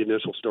just getting the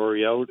initial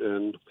story out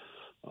and,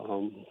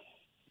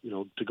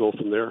 to go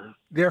from there.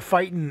 They're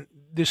fighting.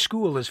 The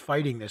school is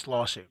fighting this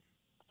lawsuit.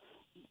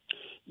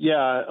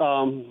 Yeah,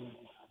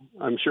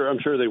 I'm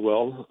sure they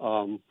will.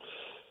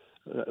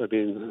 I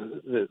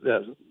mean,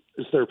 that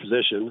is their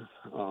position.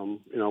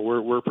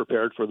 We're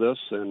prepared for this,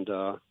 and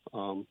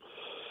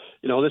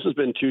this has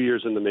been 2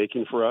 years in the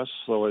making for us.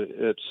 So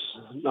it's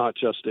not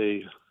just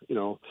a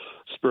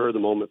spur of the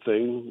moment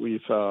thing.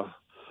 We've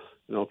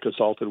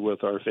consulted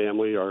with our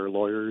family, our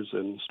lawyers,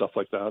 and stuff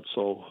like that.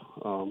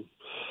 So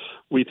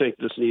we think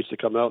this needs to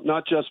come out,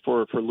 not just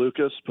for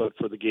Lucas, but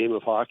for the game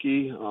of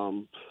hockey.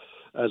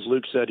 As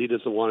Luke said, he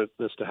doesn't want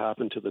this to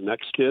happen to the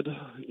next kid,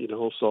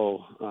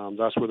 so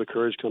that's where the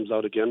courage comes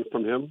out again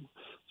from him.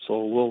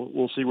 So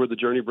we'll see where the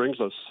journey brings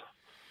us.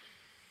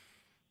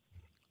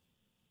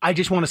 I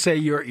just want to say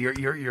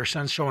your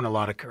son's showing a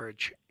lot of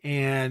courage.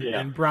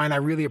 And Brian, I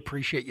really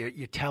appreciate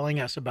you telling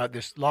us about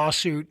this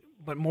lawsuit,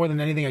 but more than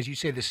anything, as you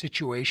say, the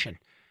situation.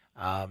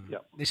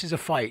 This is a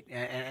fight,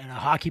 and a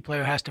hockey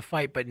player has to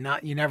fight, but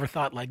you never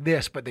thought like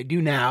this, but they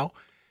do now.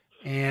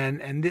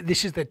 And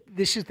this is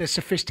the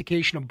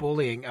sophistication of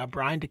bullying.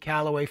 Brian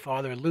DeCaluwe,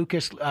 father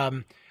Lucas,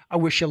 I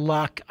wish you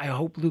luck. I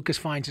hope Lucas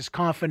finds his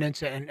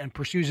confidence and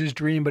pursues his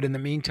dream. But in the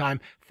meantime,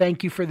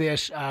 thank you for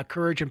this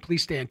courage, and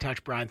please stay in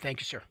touch, Brian.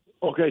 Thank you, sir.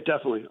 Okay,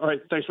 definitely. All right,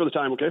 thanks for the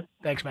time, okay?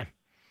 Thanks, man.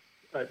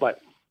 All right, bye.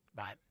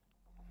 Bye.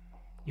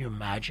 You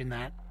imagine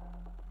that?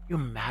 You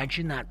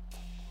imagine that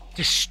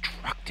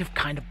destructive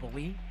kind of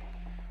bullying?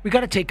 We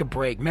got to take a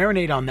break.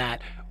 Marinate on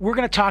that. We're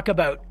going to talk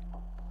about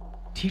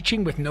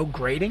teaching with no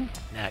grading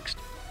next.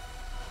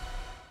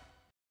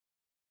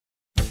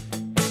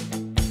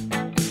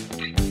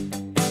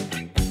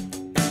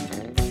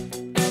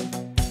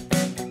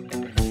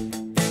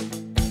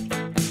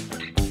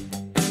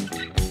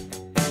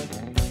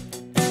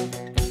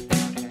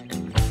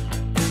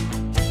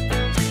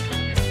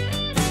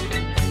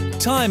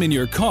 time in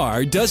your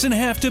car doesn't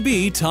have to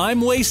be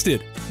time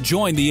wasted.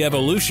 Join the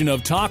evolution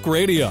of talk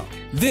radio.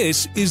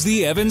 This is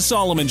the Evan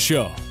Solomon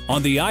Show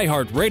on the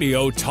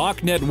iHeartRadio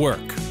Talk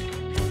Network.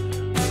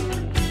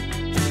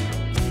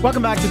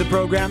 Welcome back to the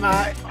program.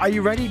 Are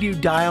you ready to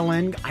dial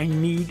in? I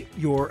need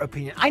your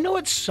opinion. I know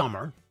it's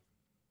summer,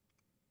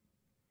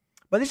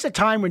 but this is a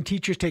time when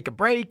teachers take a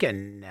break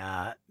and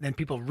then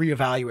people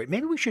reevaluate.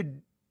 Maybe we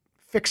should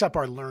fix up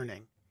our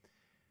learning.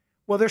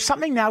 Well, there's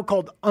something now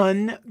called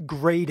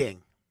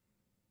ungrading.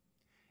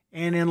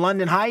 And in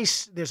London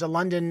there's a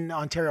London,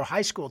 Ontario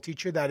high school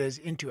teacher that is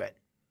into it.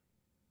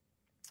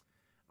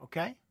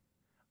 Okay?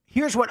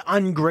 Here's what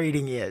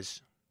ungrading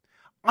is.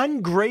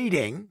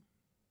 Ungrading,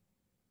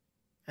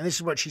 and this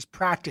is what she's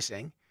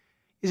practicing,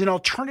 is an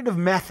alternative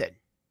method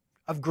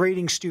of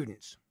grading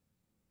students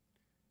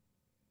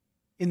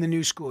in the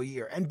new school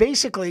year. And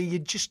basically, you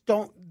just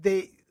don't,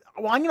 I'm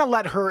going to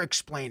let her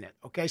explain it,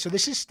 okay? So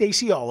this is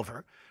Stacey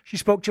Oliver. She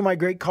spoke to my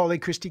great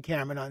colleague, Christy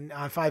Cameron,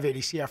 on 580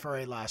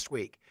 CFRA last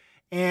week.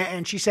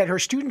 And she said her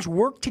students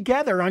work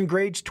together on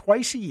grades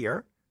twice a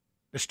year.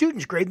 The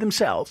students grade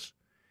themselves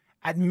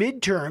at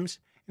midterms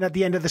and at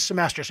the end of the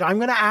semester. So I'm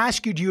going to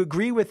ask you, do you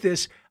agree with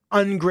this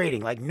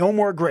ungrading? Like no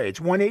more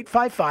grades.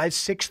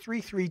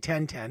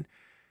 1-855-633-1010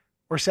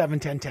 or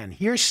 71010.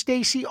 Here's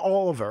Stacey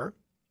Oliver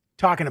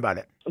talking about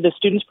it. The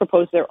students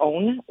propose their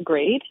own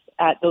grade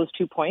at those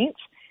 2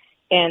 points,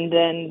 and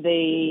then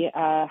they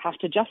have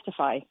to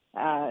justify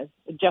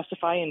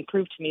and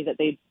prove to me that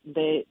they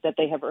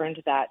have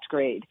earned that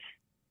grade.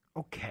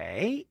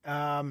 Okay.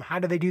 How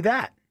do they do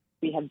that?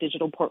 We have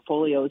digital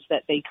portfolios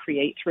that they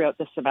create throughout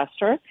the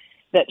semester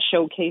that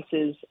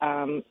showcases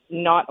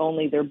not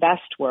only their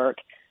best work,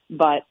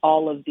 but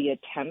all of the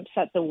attempts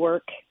at the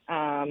work,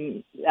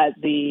 all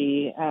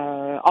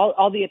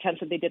the attempts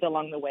that they did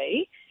along the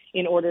way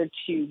in order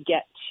to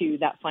get to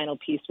that final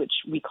piece, which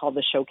we call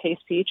the showcase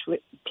piece,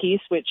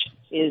 which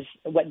is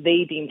what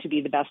they deem to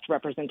be the best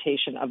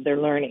representation of their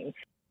learning.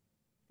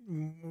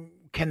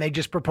 Can they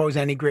just propose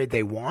any grade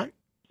they want?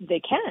 They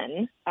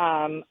can,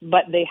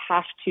 but they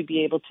have to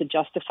be able to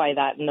justify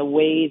that. And the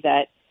way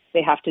that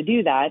they have to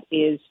do that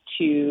is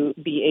to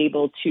be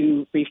able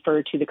to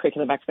refer to the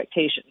curriculum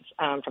expectations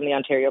from the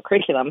Ontario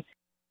curriculum.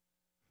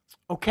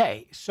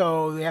 Okay,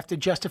 so they have to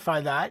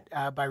justify that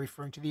by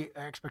referring to the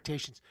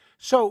expectations.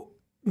 So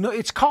no,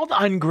 it's called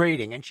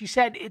ungrading, and she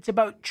said it's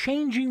about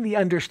changing the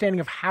understanding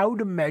of how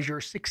to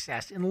measure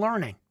success in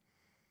learning.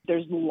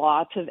 There's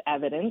lots of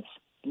evidence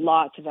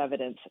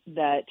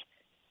that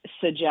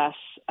suggests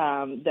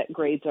that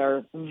grades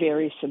are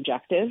very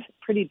subjective,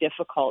 pretty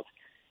difficult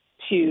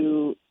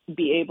to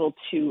be able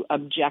to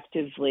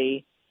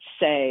objectively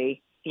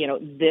say,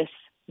 this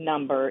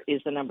number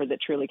is the number that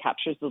truly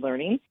captures the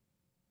learning.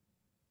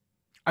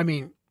 I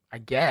mean, I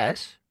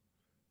guess.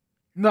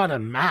 Not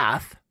in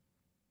math.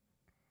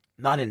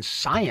 Not in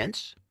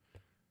science.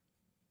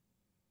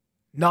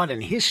 Not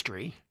in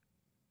history.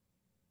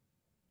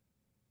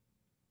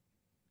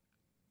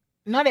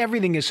 Not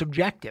everything is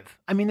subjective.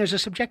 I mean, there's a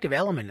subjective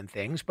element in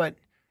things, but,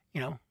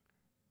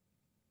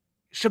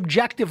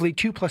 subjectively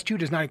 2 + 2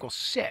 does not equal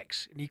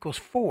 6. It equals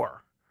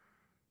 4.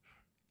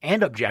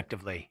 And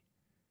objectively.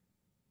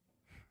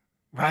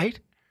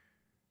 Right?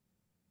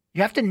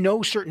 You have to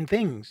know certain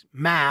things.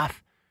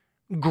 Math,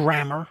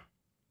 grammar.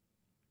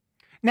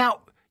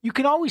 Now, you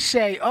can always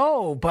say,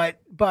 but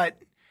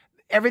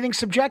everything's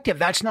subjective.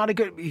 That's not a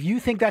good, if you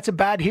think that's a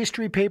bad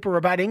history paper or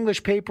a bad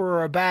English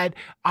paper or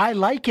I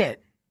like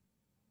it.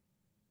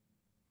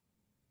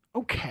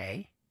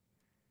 Okay.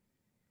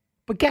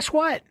 But guess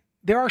what?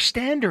 There are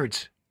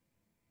standards.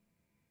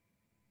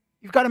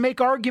 You've got to make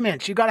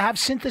arguments. You've got to have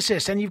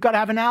synthesis and you've got to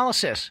have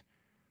analysis.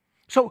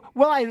 So,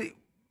 I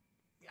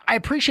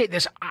appreciate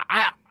this.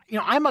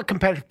 I'm a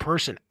competitive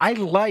person. I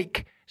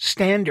like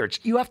standards.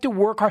 You have to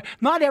work hard.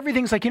 Not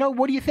everything's like,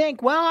 what do you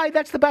think? Well,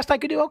 that's the best I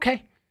could do.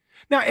 Okay.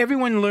 Now,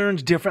 everyone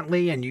learns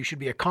differently and you should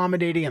be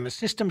accommodating and the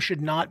system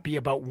should not be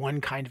about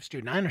one kind of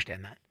student. I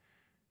understand that.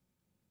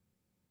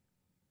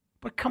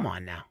 But come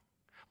on now.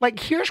 Like,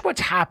 here's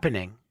what's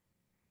happening.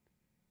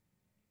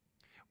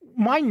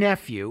 My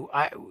nephew,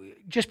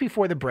 just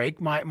before the break,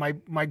 my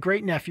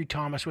great nephew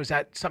Thomas was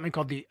at something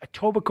called the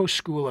Etobicoke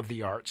School of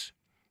the Arts,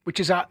 which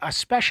is a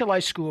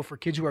specialized school for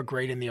kids who are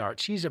great in the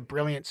arts. He's a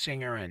brilliant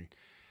singer. And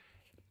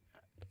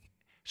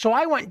so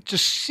I went to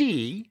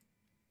see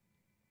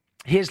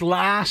his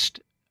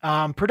last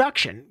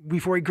production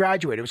before he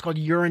graduated. It was called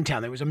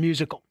Urinetown. It was a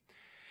musical.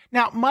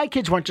 Now, my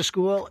kids went to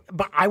school,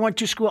 but I went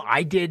to school.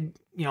 I did,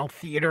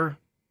 theater.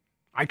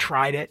 I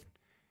tried it.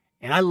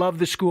 And I love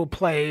the school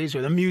plays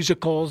or the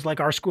musicals,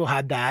 like our school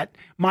had that.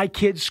 My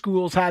kids'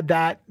 schools had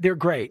that. They're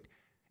great.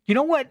 You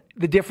know what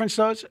the difference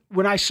was?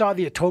 When I saw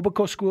the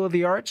Etobicoke School of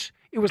the Arts,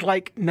 it was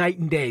like night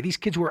and day. These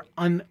kids were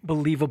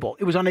unbelievable.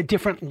 It was on a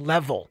different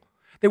level.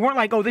 They weren't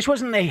like, this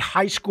wasn't a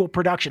high school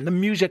production. The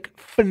music,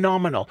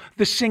 phenomenal.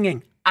 The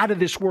singing, out of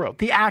this world.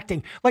 The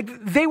acting, like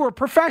they were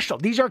professional.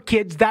 These are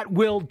kids that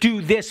will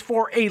do this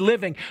for a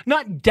living,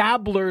 not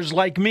dabblers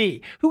like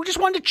me who just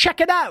wanted to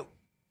check it out.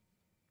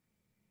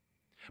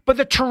 But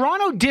the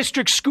Toronto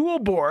District School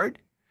Board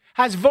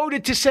has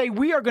voted to say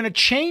we are going to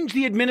change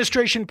the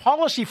administration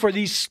policy for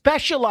these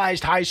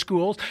specialized high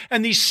schools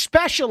and these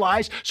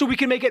specialized so we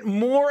can make it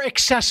more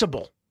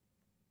accessible.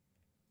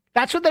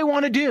 That's what they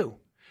want to do.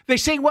 They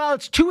say, well,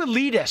 it's too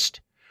elitist.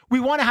 We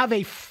want to have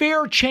a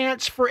fair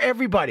chance for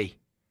everybody.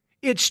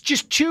 It's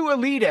just too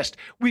elitist.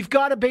 We've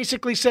got to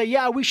basically say,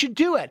 yeah, we should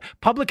do it.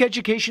 Public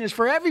education is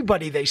for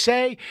everybody, they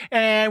say,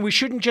 and we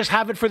shouldn't just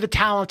have it for the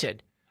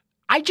talented.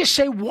 I just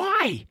say,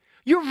 why?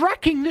 You're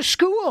wrecking the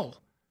school.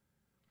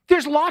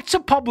 There's lots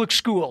of public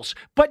schools,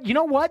 but you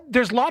know what?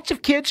 There's lots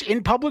of kids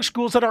in public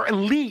schools that are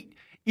elite,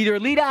 either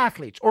elite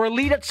athletes or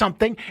elite at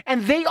something,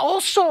 and they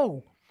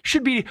also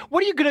should be.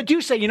 What are you going to do?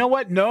 Say, you know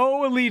what?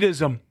 No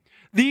elitism.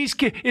 These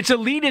kids, it's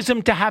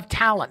elitism to have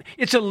talent.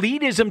 It's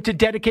elitism to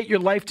dedicate your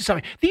life to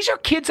something. These are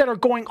kids that are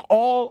going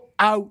all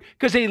out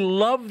because they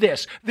love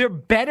this. They're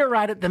better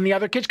at it than the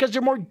other kids because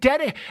they're more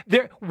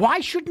dedicated. Why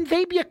shouldn't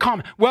they be a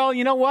common? Well,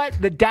 you know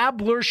what? The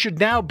dabblers should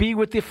now be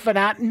with the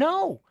fanat.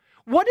 No.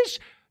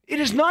 It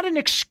is not an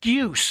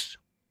excuse.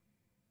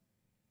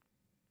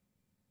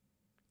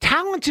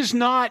 Talent is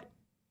not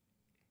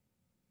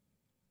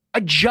a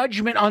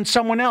judgment on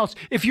someone else.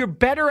 If you're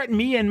better at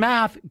me in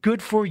math,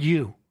 good for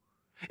you.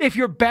 If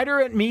you're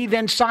better at me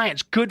than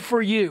science, good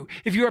for you.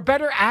 If you're a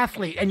better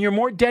athlete and you're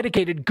more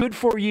dedicated, good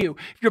for you.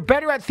 If you're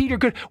better at theater,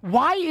 good.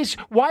 Why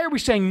are we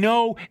saying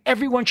no,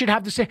 everyone should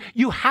have the same?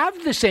 You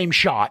have the same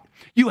shot.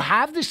 You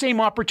have the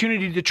same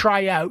opportunity to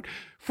try out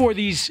for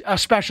these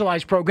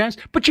specialized programs,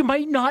 but you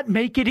might not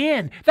make it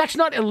in. That's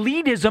not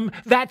elitism,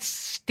 that's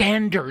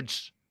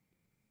standards.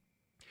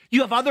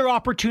 You have other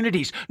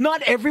opportunities.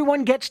 Not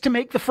everyone gets to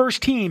make the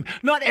first team.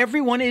 Not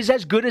everyone is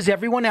as good as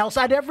everyone else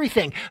at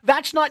everything.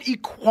 That's not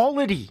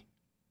equality.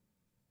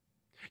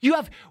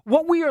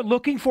 What we are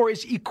looking for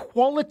is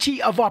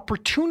equality of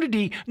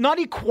opportunity, not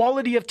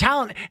equality of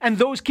talent. And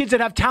those kids that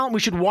have talent, we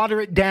should water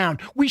it down.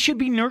 We should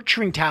be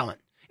nurturing talent.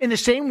 In the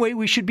same way,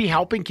 we should be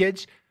helping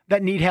kids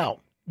that need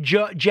help.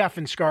 Jeff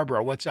in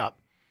Scarborough, what's up?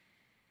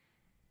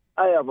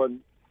 Hi,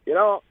 Evan.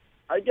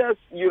 I guess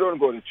you don't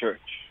go to church.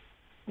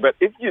 But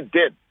if you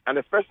did, and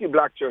especially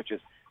black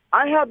churches,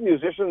 I have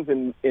musicians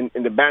in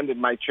the band in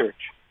my church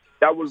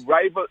that will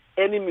rival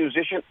any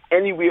musician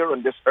anywhere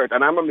on this earth.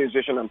 And I'm a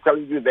musician, I'm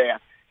telling you that.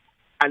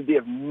 And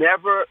they've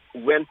never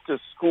went to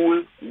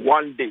school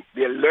one day.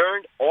 They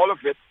learned all of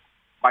it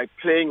by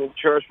playing in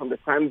church from the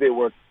time they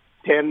were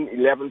 10,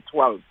 11,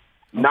 12. Okay.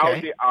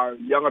 Now they are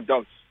young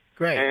adults.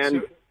 Great.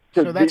 And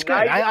so that's good.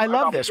 I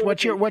love this.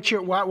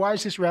 Why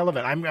is this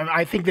relevant?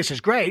 I think this is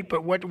great,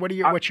 but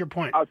what's your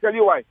point? I'll tell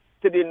you why.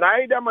 To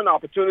deny them an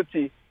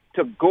opportunity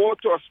to go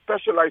to a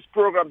specialized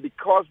program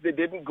because they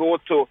didn't go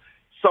to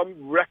some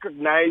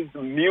recognized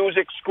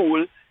music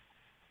school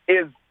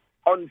is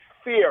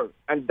unfair,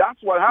 and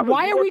that's what happens.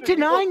 Why are we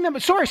denying them?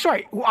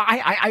 Sorry.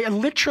 I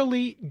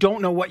literally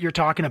don't know what you're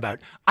talking about.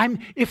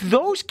 If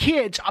those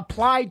kids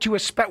applied to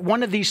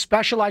one of these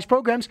specialized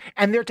programs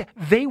and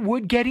they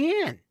would get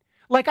in.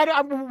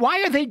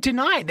 Why are they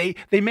denied?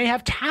 They may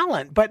have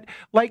talent, but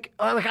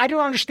I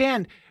don't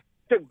understand.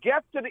 To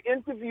get to the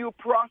interview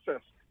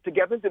process, to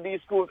get into these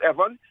schools,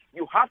 Evan,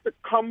 you have to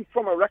come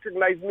from a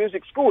recognized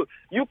music school.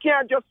 You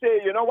can't just say,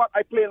 you know what,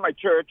 I play in my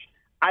church,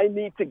 I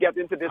need to get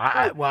into this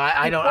school.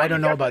 I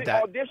don't know about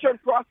that. Audition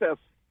process.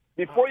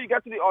 Before you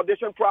get to the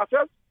audition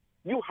process,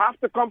 you have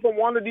to come from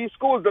one of these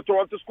schools, the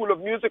Toronto School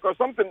of Music or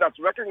something that's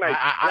recognized.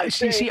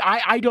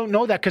 I don't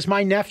know that because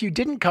my nephew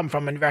didn't come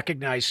from a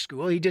recognized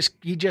school. He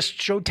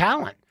just showed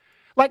talent.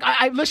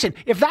 Listen,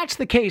 if that's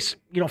the case,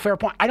 fair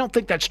point. I don't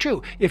think that's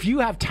true. If you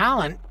have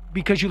talent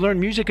because you learn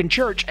music in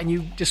church and you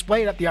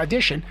display it at the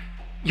audition,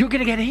 you're going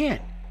to get in.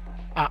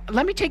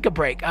 Let me take a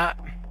break.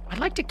 I'd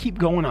like to keep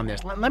going on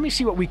this. Let me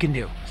see what we can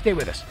do. Stay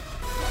with us.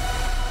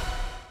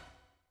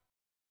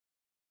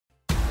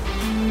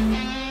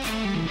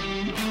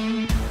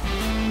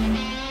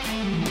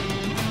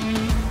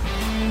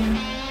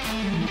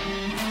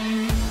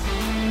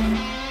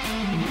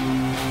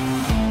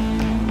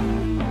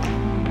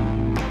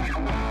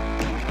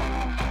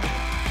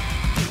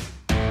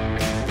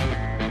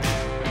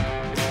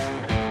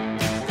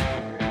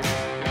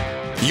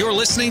 You're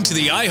listening to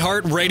the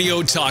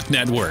iHeartRadio Talk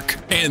Network,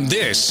 and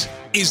this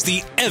is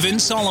the Evan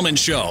Solomon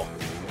Show.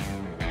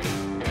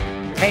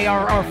 Hey,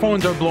 our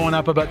phones are blowing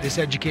up about this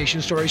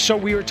education story. So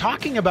we were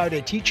talking about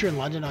a teacher in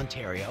London,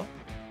 Ontario,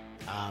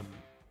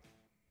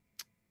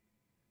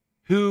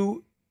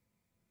 who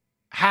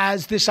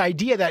has this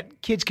idea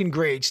that kids can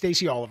grade.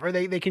 Stacey Oliver,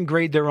 they can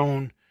grade their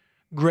own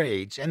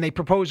grades, and they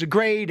propose a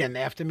grade and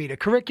they have to meet a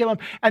curriculum.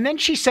 And then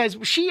she says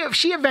she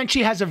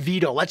eventually has a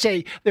veto. Let's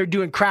say they're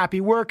doing crappy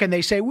work and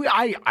they say,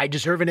 I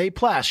deserve an A+.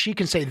 She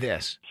can say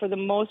this. For the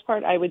most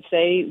part, I would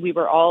say we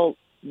were all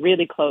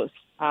really close.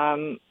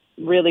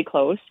 Really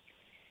close.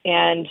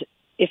 And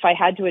if I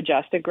had to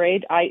adjust a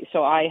grade, I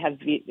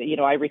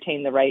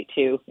retain the right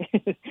to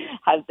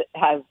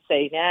have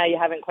say, nah, you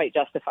haven't quite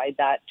justified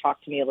that.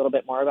 Talk to me a little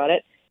bit more about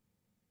it.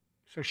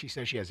 So she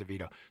says she has a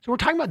veto. So we're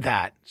talking about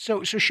that.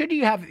 So should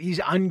you have these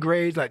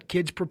ungrades, let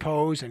kids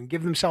propose and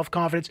give them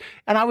self-confidence?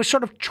 And I was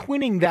sort of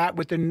twinning that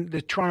with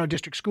the Toronto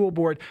District School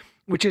Board,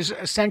 which is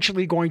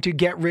essentially going to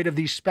get rid of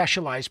these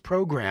specialized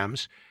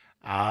programs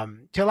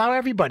to allow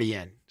everybody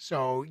in.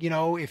 So,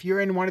 if you're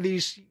in one of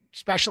these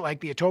special, like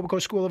the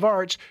Etobicoke School of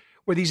Arts,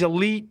 where these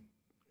elite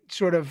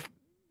sort of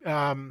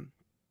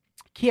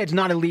kids,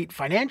 not elite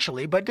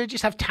financially, but they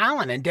just have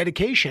talent and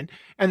dedication,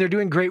 and they're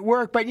doing great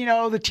work. But, the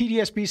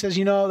TDSB says,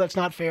 that's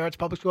not fair. It's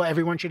public school.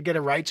 Everyone should get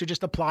a right. So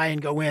just apply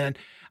and go in.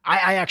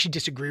 I actually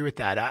disagree with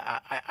that.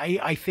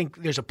 I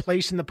think there's a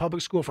place in the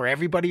public school for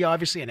everybody,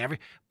 obviously,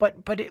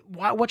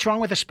 what's wrong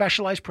with a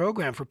specialized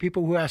program for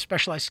people who have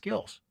specialized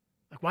skills?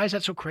 Like, why is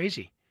that so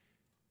crazy?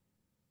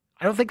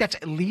 I don't think that's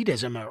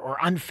elitism or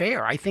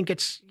unfair. I think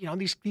it's,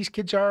 these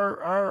kids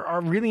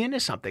are really into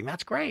something.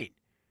 That's great.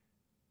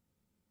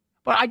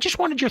 But I just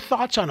wanted your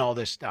thoughts on all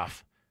this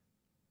stuff.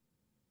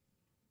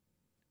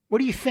 What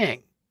do you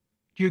think?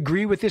 Do you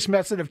agree with this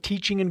method of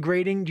teaching and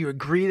grading? Do you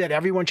agree that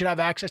everyone should have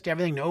access to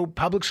everything? No,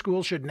 public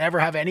schools should never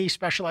have any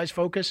specialized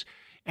focus,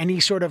 any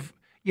sort of,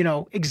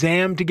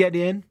 exam to get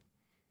in?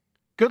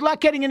 Good luck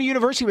getting into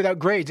university without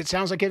grades. It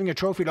sounds like giving a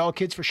trophy to all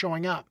kids for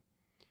showing up.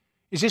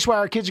 Is this why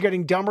our kids are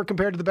getting dumber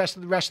compared to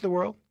the rest of the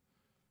world?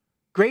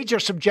 Grades are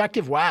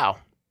subjective. Wow.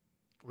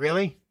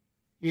 Really?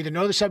 You either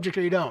know the subject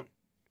or you don't.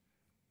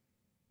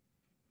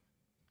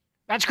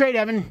 That's great,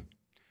 Evan.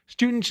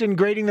 Students in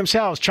grading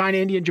themselves, China,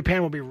 India, and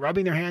Japan will be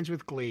rubbing their hands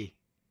with glee.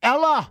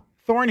 Ella,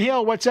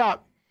 Thornhill, what's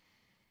up?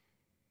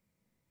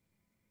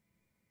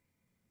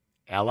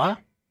 Ella,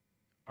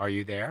 are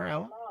you there,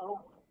 Ella? Hello.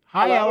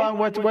 Hi, Hello.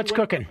 Ella. What's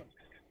cooking?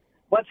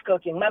 What's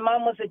cooking? My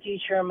mom was a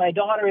teacher. My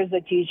daughter is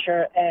a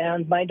teacher.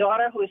 And my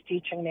daughter, who is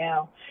teaching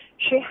now,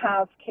 she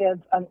has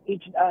kids on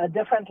each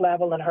different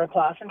level in her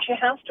class. And she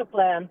has to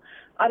plan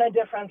on a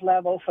different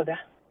level for the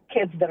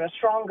kids that are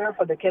stronger,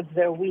 for the kids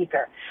that are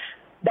weaker.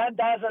 That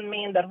doesn't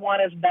mean that one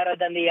is better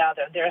than the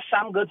other. There are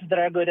some kids that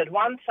are good at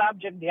one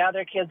subject, the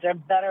other kids are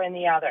better in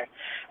the other.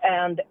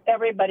 And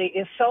everybody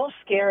is so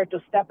scared to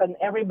step on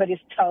everybody's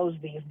toes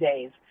these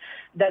days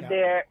that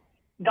they're,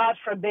 God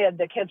forbid,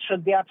 the kids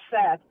should be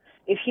upset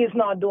if he's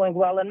not doing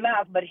well in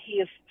math, but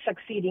he is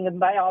succeeding in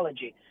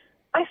biology.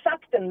 I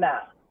sucked in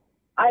math.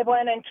 I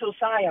went into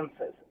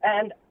sciences,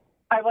 and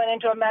I went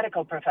into a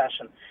medical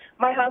profession.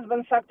 My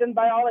husband sucked in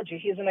biology.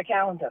 He's an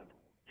accountant.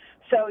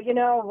 So you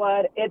know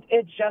what?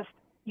 It's just,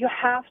 you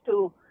have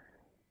to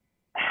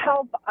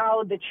help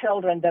out the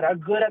children that are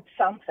good at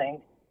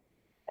something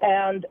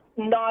and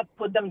not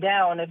put them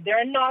down if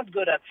they're not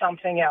good at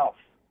something else.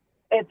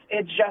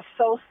 It's just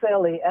so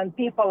silly, and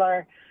people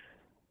are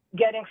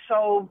getting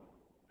so,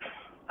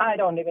 I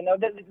don't even know,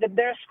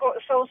 they're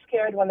so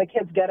scared when the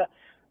kids get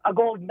a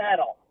gold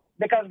medal,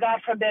 because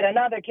God forbid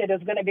another kid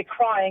is going to be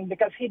crying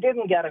because he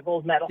didn't get a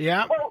gold medal.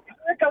 Yeah. Well,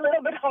 work a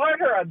little bit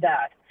harder at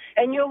that,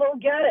 and you will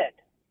get it.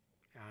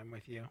 I'm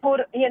with you.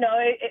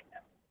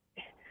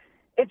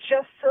 It's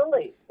just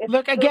silly.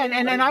 Look, again,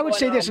 and I would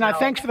say this, and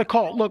thanks for the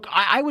call. Look,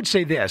 I would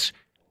say this.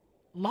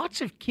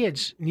 Lots of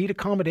kids need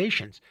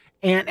accommodations.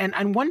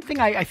 And one thing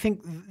I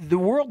think the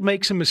world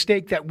makes a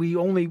mistake that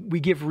we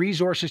give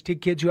resources to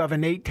kids who have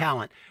innate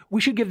talent.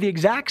 We should give the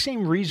exact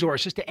same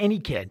resources to any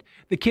kid.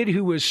 The kid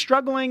who is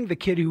struggling, the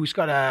kid who's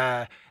got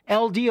a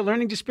LD, a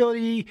learning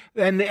disability,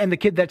 and the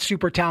kid that's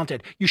super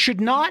talented. You should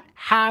not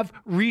have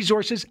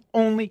resources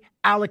only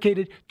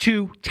allocated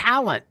to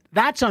talent.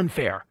 That's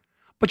unfair.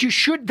 But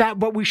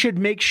we should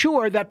make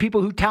sure that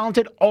people who are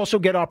talented also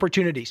get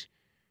opportunities.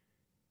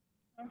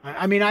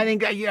 I mean, I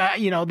think,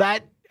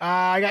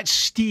 I got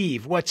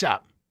Steve. What's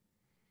up?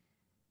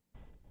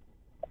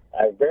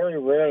 I very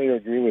rarely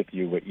agree with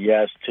you, but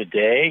yes,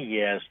 today,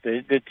 yes,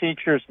 the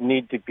teachers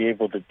need to be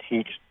able to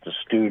teach the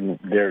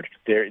student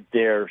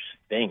their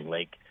thing.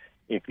 Like,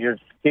 if your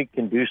kid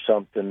can do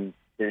something,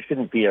 there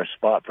shouldn't be a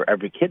spot for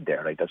every kid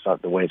there. Like, that's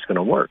not the way it's going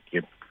to work.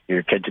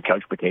 Your kid's a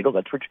couch potato.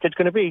 That's what your kid's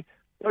going to be,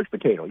 couch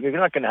potato. You're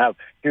not going to have,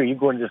 you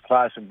go into this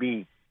class and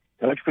be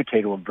couch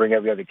potato and bring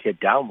every other kid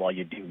down while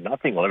you do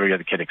nothing while every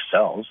other kid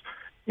excels.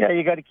 Yeah,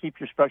 you got to keep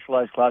your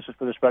specialized classes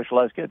for the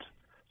specialized kids.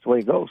 That's the way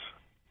it goes.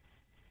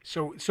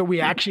 So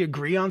we actually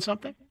agree on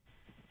something?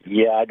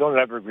 Yeah, I don't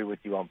ever agree with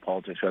you on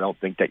politics. I don't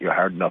think that you're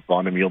hard enough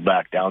on them. You'll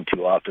back down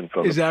too often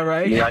from Is that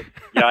right? Yeah,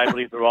 I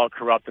believe they're all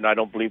corrupt, and I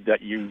don't believe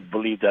that you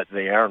believe that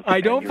they aren't.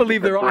 I don't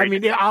believe they're all. I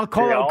mean, I'll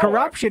call it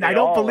corruption. I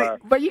don't believe.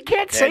 But you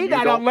can't say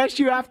that unless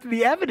you have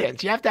the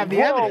evidence. You have to have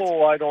the evidence.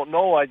 No, I don't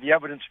know. The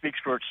evidence speaks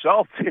for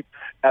itself.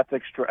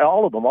 Ethics,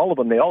 all of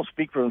them, they all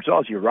speak for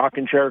themselves. Your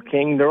rocking chair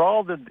king, they're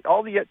all the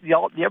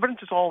evidence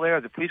is all there.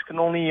 The police can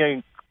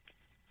only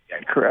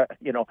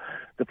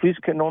the police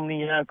can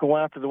only go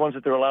after the ones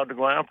that they're allowed to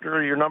go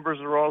after. Your numbers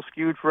are all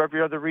skewed for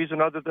every other reason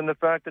other than the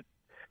fact that.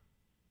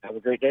 Have a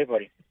great day,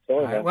 buddy.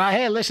 Well,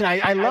 hey, listen,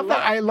 I love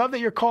that. I love that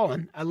you're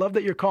calling. I love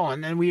that you're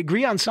calling, and we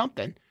agree on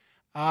something.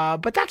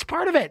 But that's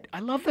part of it. I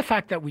love the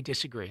fact that we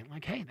disagree.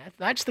 Like, hey,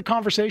 that's the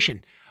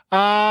conversation.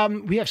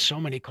 We have so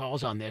many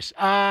calls on this.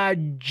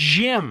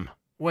 Jim,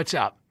 what's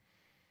up?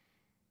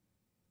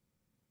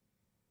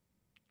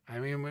 I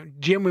mean,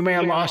 Jim, we may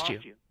have lost you.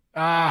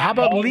 How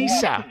about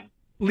Lisa?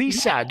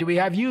 Lisa, do we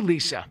have you,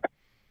 Lisa?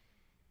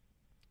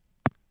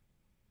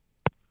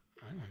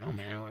 I don't know,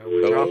 man.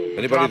 Hello?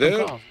 Anybody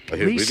there?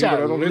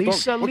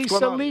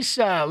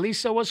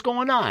 Lisa, what's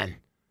going on?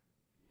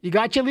 You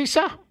got you,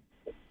 Lisa?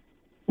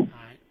 All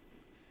right.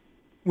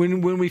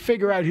 When we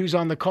figure out who's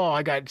on the call,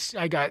 I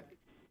got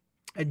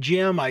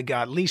Jim, I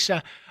got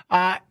Lisa.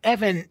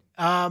 Evan,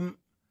 I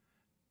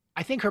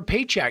think her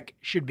paycheck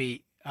should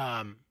be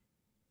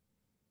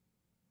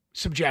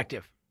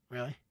subjective.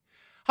 Really?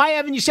 Hi,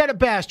 Evan. You said it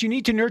best. You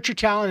need to nurture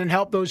talent and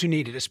help those who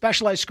need it. A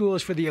specialized school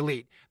is for the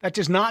elite. That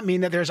does not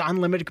mean that there's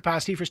unlimited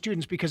capacity for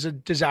students because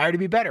of desire to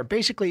be better.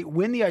 Basically,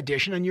 win the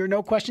audition and you're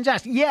no questions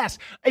asked. Yes,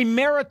 a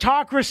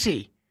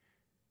meritocracy.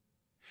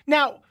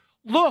 Now,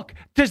 look,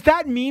 does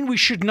that mean we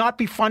should not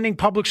be funding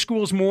public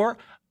schools more?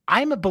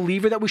 I'm a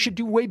believer that we should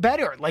do way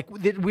better. Like,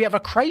 we have a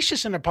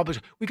crisis in our public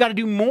schools. We got to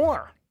do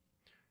more.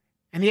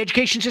 And the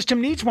education system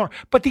needs more.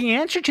 But the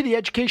answer to the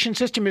education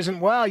system isn't,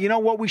 well, you know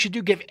what we should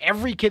do? Give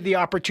every kid the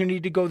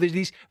opportunity to go to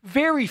these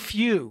very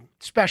few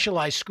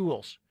specialized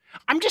schools.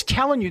 I'm just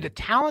telling you, the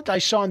talent I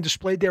saw on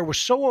display there was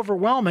so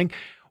overwhelming.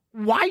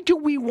 Why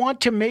would we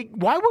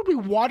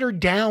water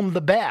down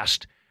the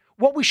best?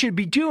 What we should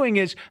be doing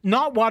is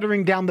not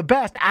watering down the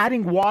best,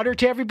 adding water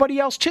to everybody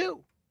else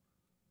too.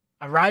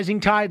 A rising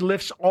tide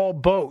lifts all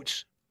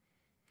boats.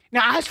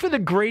 Now, as for the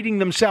grading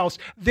themselves,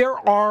 there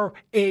are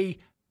a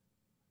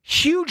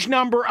huge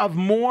number of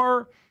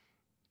more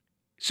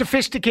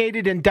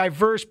sophisticated and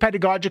diverse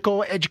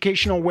pedagogical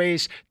educational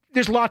ways.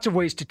 There's lots of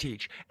ways to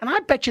teach. And I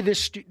bet you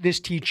this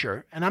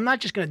teacher, and I'm not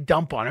just going to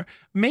dump on her,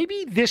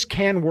 maybe this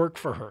can work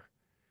for her.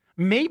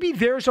 Maybe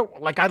there's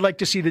I'd like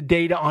to see the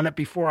data on it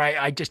before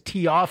I just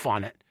tee off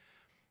on it.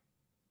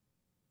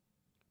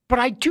 But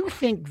I do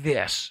think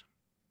this.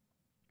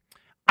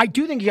 I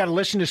do think you got to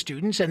listen to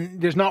students,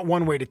 and there's not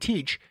one way to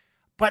teach.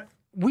 But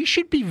we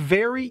should be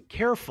very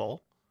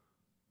careful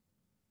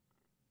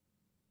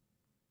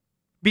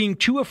being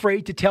too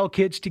afraid to tell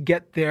kids to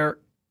get their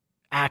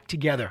act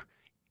together.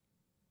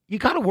 You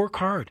got to work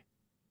hard.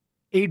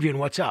 Adrian,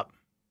 what's up?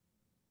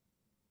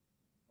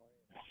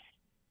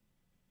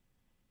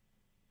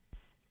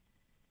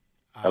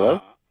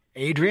 Hello?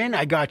 Adrian,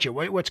 I got you.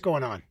 What's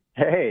going on?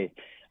 Hey,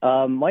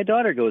 my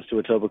daughter goes to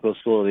Etobicoke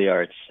School of the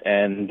Arts,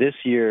 and this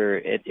year,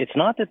 it's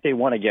not that they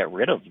want to get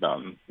rid of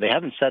them. They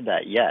haven't said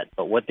that yet,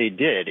 but what they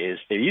did is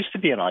there used to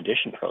be an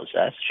audition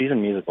process. She's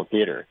in musical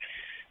theater.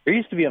 There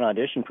used to be an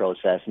audition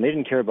process, and they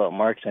didn't care about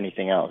marks,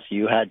 anything else.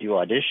 You had to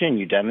audition,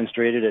 you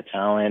demonstrated a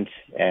talent,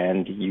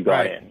 and you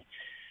got in.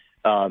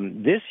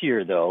 This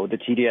year, though, the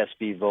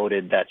TDSB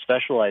voted that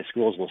specialized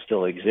schools will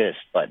still exist,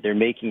 but they're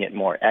making it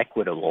more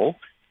equitable.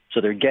 So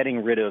they're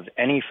getting rid of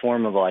any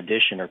form of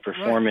audition or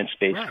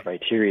performance-based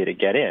criteria to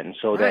get in,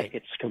 so that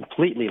it's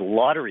completely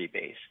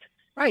lottery-based.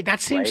 Right,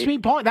 that seems to me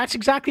that's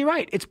exactly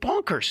right. It's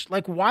bonkers.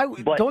 Like, why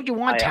don't you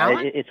want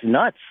talent? It's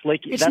nuts.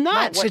 Like, it's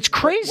nuts. It's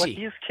crazy. What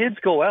these kids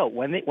go out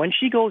when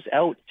she goes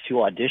out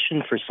to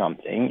audition for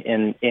something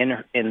in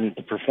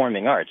the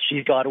performing arts,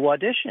 she's got to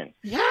audition.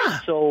 Yeah.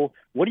 So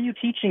what are you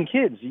teaching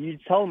kids? You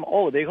tell them,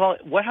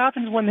 what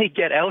happens when they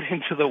get out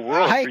into the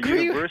world for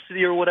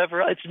university or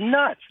whatever? It's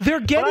nuts. They're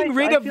getting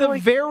rid of the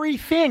very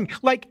thing.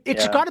 Like,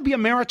 it's got to be a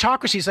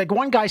meritocracy. It's like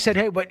one guy said,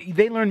 hey, but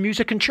they learn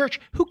music in church.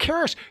 Who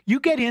cares? You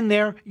get in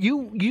there,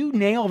 you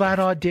nail that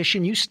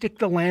audition, you stick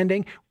the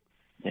landing.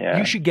 Yeah.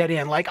 You should get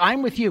in. Like,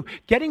 I'm with you.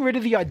 Getting rid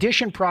of the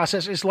audition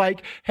process is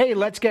like, hey,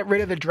 let's get rid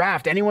of the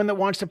draft. Anyone that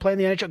wants to play in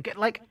the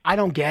NHL, I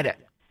don't get it.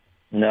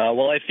 No,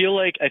 well, I feel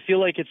like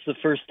it's the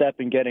first step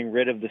in getting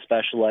rid of the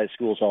specialized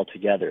schools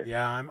altogether.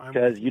 Yeah,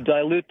 because you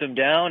dilute them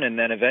down, and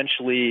then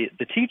eventually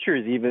the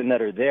teachers even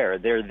that are there,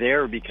 they're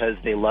there because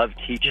they love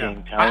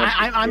teaching. Yeah.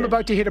 I'm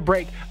about to hit a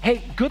break.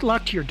 Hey, good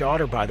luck to your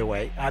daughter, by the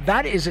way.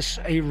 That is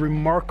a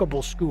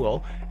remarkable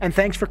school, and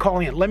thanks for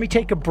calling in. Let me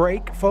take a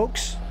break,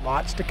 folks.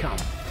 Lots to come.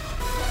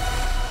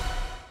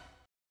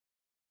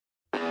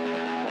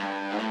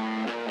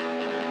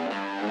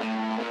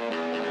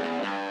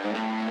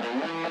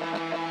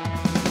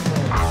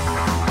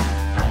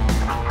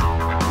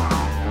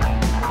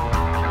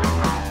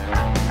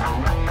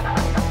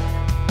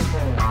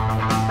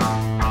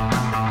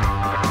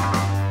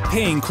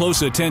 Paying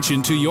close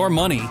attention to your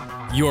money,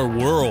 your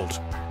world.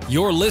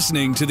 You're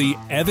listening to The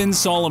Evan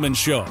Solomon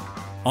Show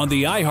on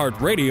the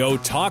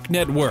iHeartRadio Talk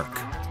Network.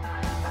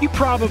 You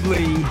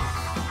probably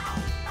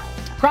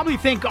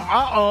think,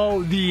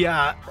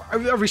 a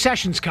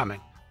recession's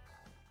coming.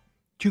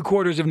 2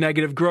 quarters of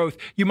negative growth.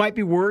 You might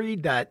be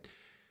worried that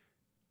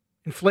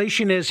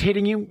inflation is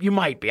hitting you. You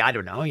might be. I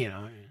don't know.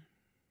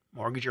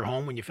 Mortgage your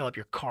home when you fill up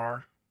your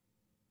car.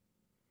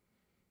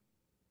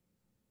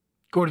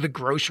 Go to the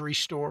grocery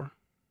store.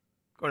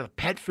 Go to the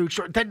pet food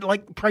store.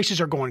 Prices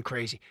are going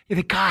crazy. You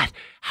think, God,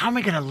 how am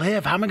I going to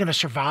live? How am I going to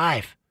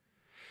survive?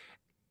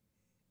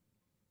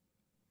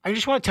 I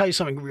just want to tell you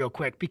something real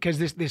quick because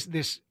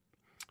this.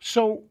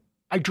 So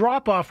I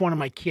drop off one of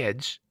my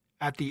kids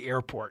at the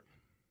airport,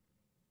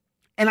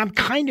 and I'm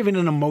kind of in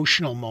an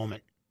emotional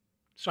moment.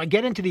 So I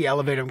get into the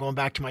elevator. I'm going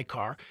back to my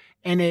car,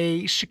 and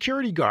a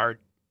security guard,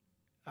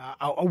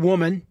 a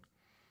woman,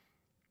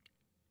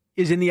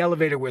 is in the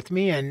elevator with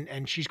me,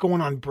 and she's going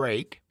on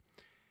break,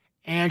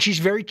 and she's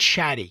very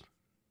chatty.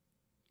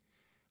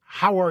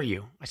 How are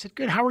you? I said,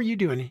 good. How are you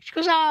doing? She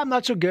goes, I'm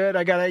not so good.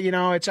 I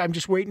gotta, I'm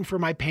just waiting for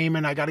my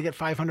payment. I gotta get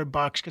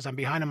 $500 because I'm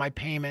behind on my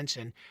payments,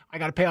 and I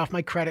gotta pay off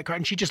my credit card.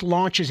 And she just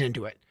launches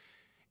into it.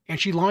 And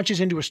she launches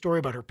into a story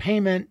about her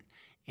payment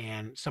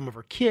and some of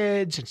her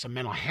kids and some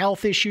mental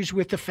health issues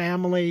with the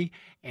family.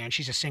 And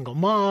she's a single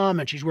mom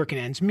and she's working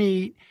ends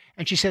meet.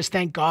 And she says,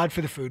 thank God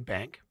for the food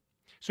bank.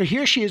 So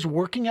here she is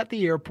working at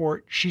the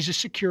airport. She's a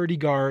security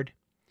guard.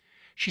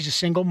 She's a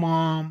single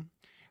mom.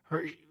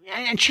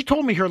 And she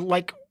told me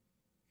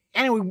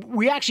anyway,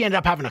 we actually ended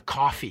up having a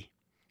coffee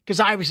because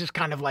I was just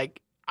kind of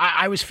like,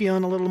 I was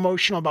feeling a little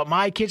emotional about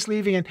my kids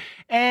leaving.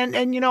 And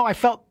I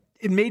felt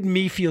it made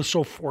me feel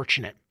so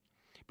fortunate.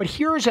 But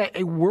here is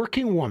a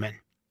working woman,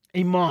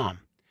 a mom.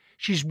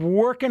 She's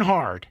working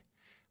hard.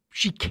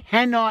 She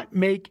cannot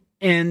make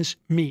ends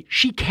meet.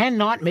 She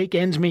cannot make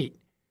ends meet.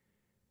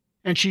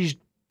 And she's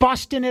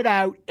busting it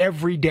out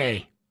every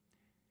day.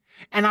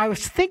 And I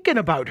was thinking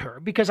about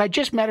her because I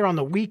just met her on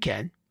the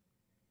weekend.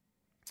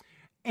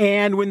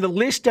 And when the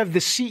list of the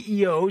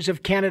CEOs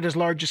of Canada's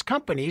largest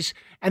companies,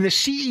 and the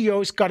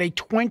CEOs got a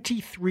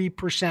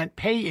 23%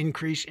 pay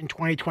increase in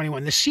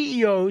 2021. The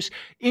CEOs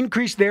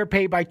increased their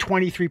pay by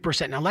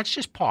 23%. Now, let's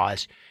just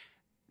pause.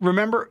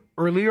 Remember,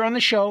 earlier on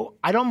the show,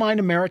 I don't mind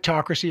a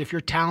meritocracy. If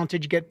you're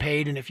talented, you get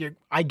paid, and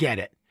I get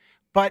it.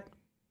 But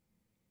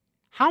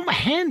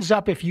hands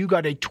up if you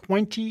got a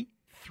 23%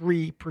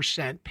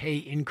 pay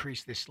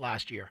increase this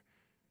last year.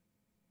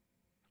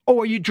 Oh,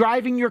 are you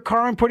driving your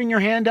car and putting your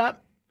hand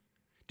up?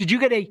 Did you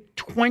get a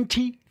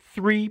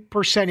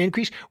 23%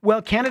 increase?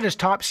 Well, Canada's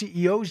top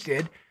CEOs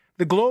did.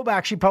 The Globe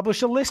actually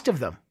published a list of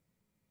them.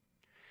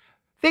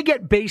 They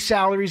get base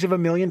salaries of $1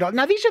 million.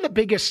 Now, these are the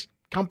biggest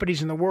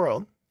companies in the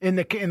world, in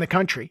the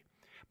country.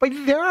 But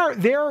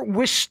there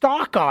with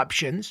stock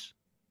options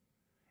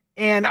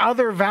and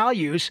other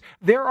values,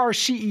 there are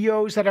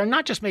CEOs that are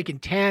not just making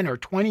 10 or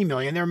 20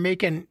 million.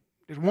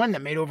 There's one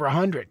that made over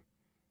 100.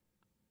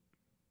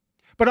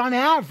 But on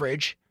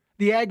average,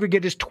 the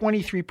aggregate is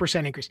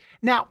 23% increase.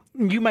 Now,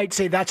 you might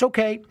say that's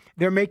okay.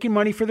 They're making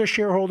money for their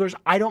shareholders.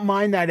 I don't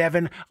mind that,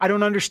 Evan. I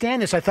don't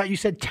understand this. I thought you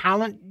said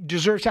talent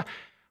deserves talent.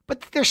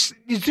 But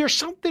is there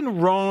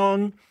something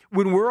wrong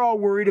when we're all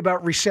worried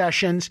about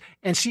recessions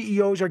and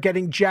CEOs are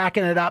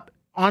jacking it up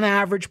on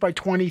average by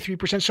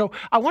 23%? So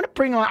I want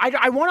to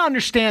I want to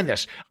understand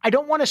this. I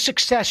don't want to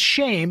success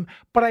shame,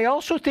 but I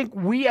also think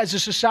we as a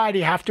society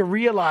have to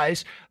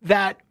realize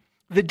that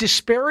the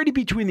disparity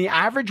between the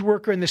average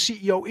worker and the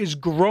CEO is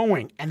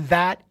growing, and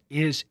that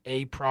is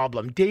a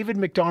problem. David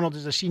Macdonald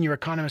is a senior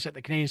economist at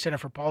the Canadian Centre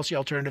for Policy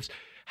Alternatives.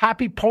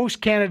 Happy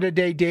post-Canada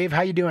Day, Dave.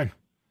 How you doing?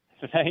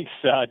 Thanks.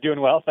 Doing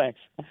well, thanks.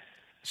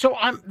 So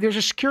there's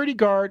a security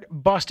guard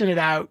busting it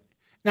out.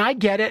 Now, I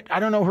get it.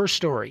 I don't know her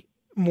story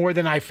more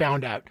than I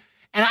found out.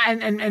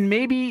 And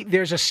maybe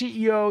there's a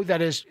CEO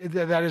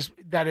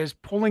that is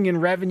pulling in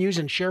revenues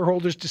and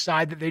shareholders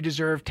decide that they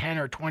deserve 10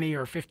 or 20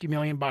 or 50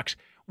 million bucks,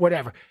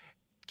 whatever.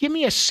 Give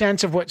me a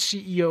sense of what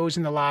CEOs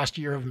in the last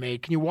year have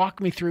made. Can you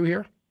walk me through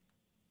here?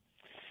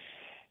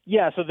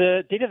 Yeah, so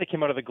the data that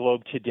came out of the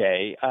Globe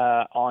today,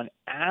 on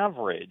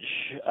average,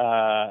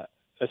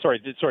 this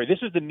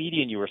was the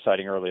median you were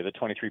citing earlier, the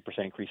 23%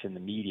 increase in the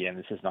median.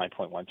 This is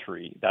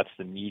 9.13. That's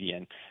the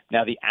median.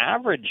 Now, the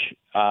average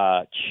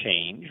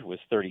change was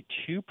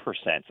 32%.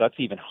 So that's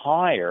even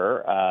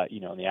higher.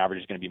 And the average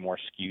is going to be more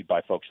skewed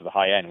by folks at the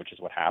high end, which is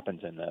what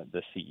happens in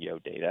the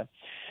CEO data.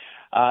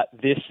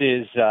 This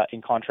is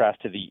in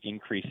contrast to the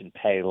increase in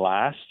pay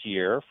last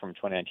year from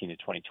 2019 to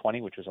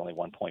 2020, which was only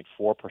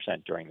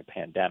 1.4% during the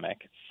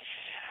pandemic.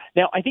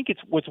 Now, I think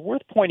what's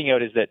worth pointing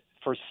out is that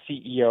for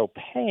CEO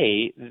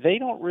pay, they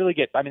don't really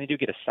get, they do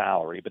get a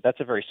salary, but that's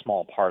a very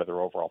small part of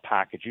their overall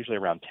package, usually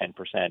around 10%.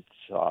 It's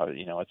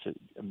 $1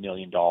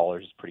 million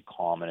is pretty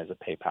common as a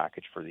pay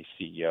package for these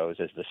CEOs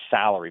as the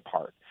salary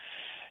part.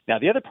 Now,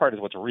 the other part is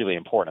what's really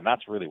important, and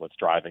that's really what's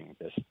driving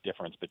this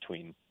difference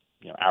between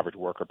average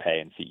worker pay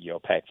and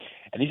CEO pay.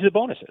 And these are the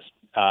bonuses.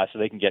 So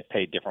they can get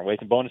paid different ways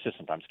in bonuses,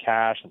 sometimes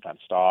cash, sometimes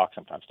stock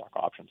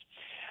options.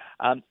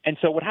 And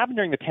so what happened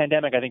during the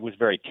pandemic, I think, was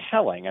very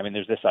telling.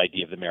 There's this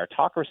idea of the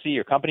meritocracy.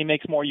 Your company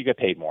makes more, you get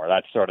paid more.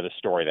 That's sort of the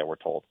story that we're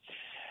told.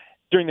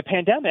 During the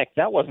pandemic,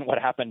 that wasn't what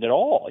happened at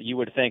all. You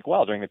would think,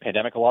 well, during the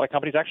pandemic, a lot of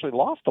companies actually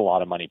lost a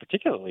lot of money,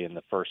 particularly in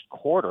the first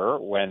quarter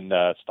when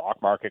the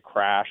stock market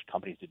crashed.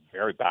 Companies did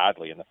very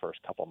badly in the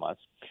first couple of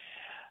months.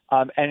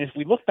 And if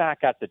we look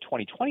back at the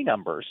 2020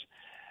 numbers,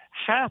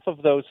 half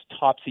of those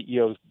top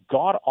CEOs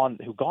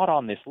who got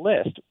on this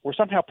list were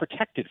somehow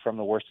protected from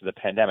the worst of the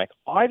pandemic,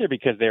 either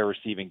because they were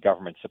receiving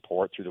government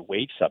support through the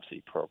wage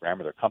subsidy program,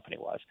 or their company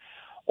was,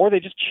 or they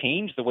just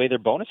changed the way their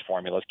bonus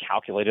formulas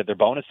calculated their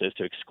bonuses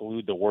to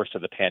exclude the worst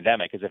of the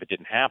pandemic as if it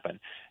didn't happen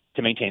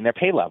to maintain their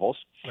pay levels.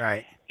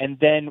 Right. And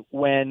then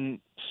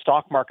when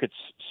stock markets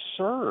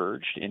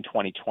surged in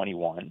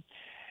 2021,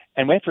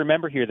 And we have to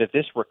remember here that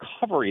this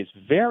recovery is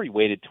very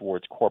weighted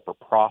towards corporate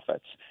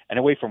profits and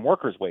away from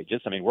workers'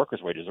 wages. I mean, workers'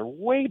 wages are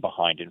way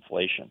behind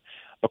inflation,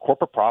 but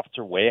corporate profits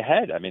are way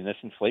ahead. I mean, this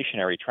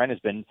inflationary trend has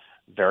been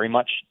very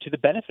much to the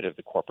benefit of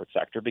the corporate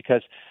sector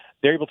because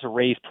they're able to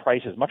raise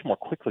prices much more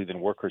quickly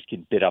than workers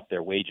can bid up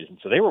their wages. And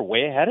so they were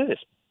way ahead of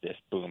this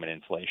boom in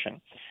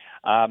inflation.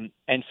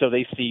 And so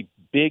they see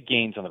big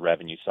gains on the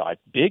revenue side,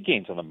 big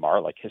gains on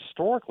the like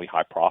historically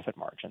high profit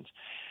margins.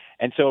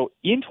 And so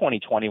in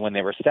 2020, when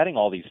they were setting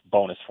all these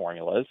bonus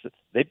formulas,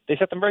 they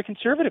set them very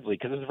conservatively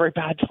because it was a very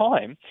bad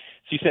time.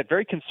 So you set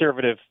very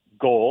conservative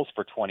goals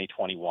for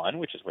 2021,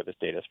 which is where this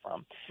data is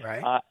from.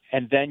 Right.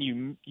 And then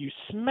you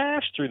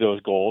smash through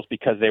those goals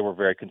because they were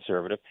very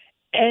conservative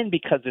and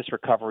because this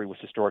recovery was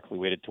historically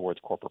weighted towards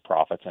corporate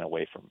profits and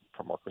away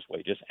from workers'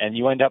 wages. And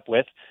you end up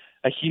with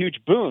a huge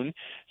boon.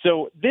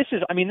 So this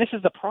is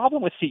the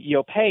problem with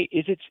CEO pay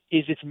is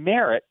its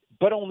merit,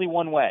 but only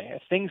one way.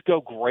 If things go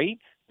great,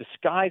 the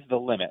sky's the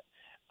limit.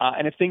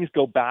 And if things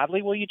go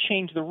badly, well, you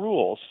change the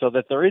rules so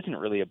that there isn't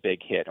really a big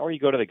hit. Or you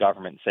go to the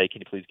government and say,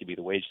 can you please give me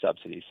the wage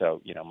subsidy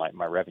so,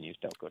 my revenues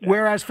don't go down.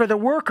 Whereas for the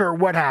worker,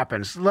 what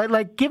happens?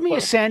 Like give me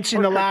a sense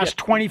in the last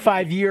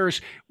 25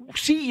 years,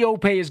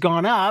 CEO pay has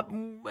gone up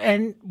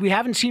and we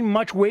haven't seen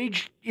much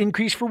wage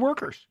increase for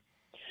workers.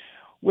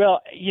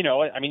 Well, you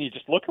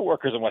just look at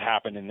workers and what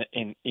happened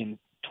in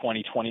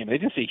 2020. I mean, they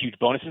didn't see huge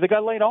bonuses. They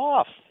got laid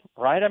off,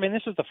 right? I mean,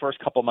 this was the first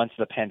couple of months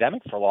of the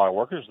pandemic for a lot of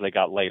workers. They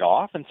got laid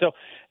off. And so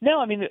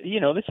now, this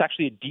is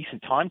actually a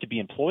decent time to be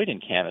employed in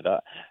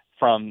Canada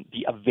from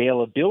the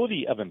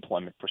availability of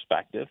employment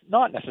perspective,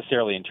 not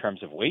necessarily in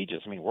terms of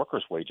wages. I mean,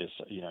 workers' wages,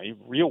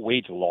 real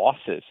wage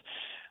losses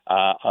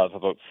of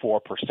about 4%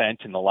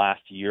 in the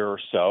last year or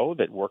so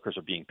that workers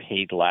are being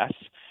paid less.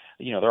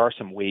 There are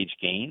some wage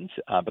gains,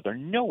 but they're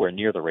nowhere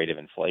near the rate of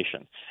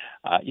inflation.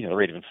 The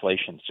rate of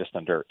inflation is just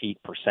under 8%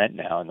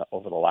 now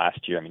over the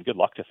last year. I mean, good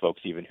luck to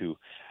folks even who,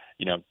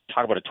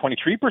 talk about a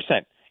 23%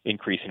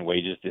 increase in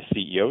wages. The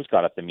CEOs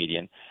got up the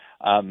median.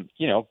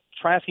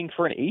 Try asking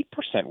for an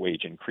 8%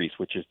 wage increase,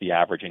 which is the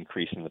average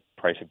increase in the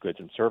price of goods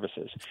and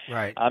services.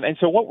 Right. And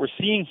so what we're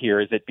seeing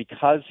here is that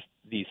because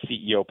these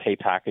CEO pay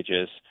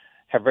packages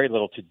have very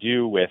little to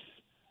do with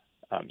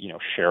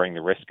sharing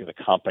the risk of the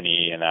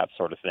company and that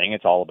sort of thing.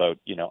 It's all about,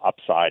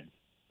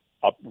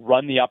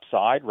 run the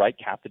upside, right?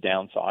 Cap the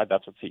downside.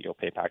 That's what CEO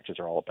pay packages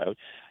are all about.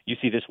 You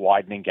see this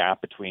widening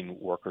gap between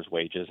workers'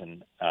 wages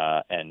and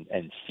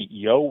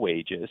CEO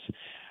wages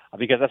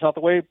because that's not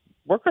the way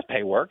workers'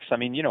 pay works. I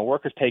mean,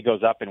 workers' pay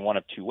goes up in one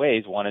of two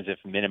ways. One is if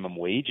minimum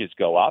wages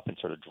go up and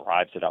sort of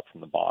drives it up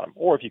from the bottom,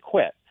 or if you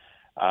quit.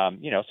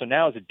 So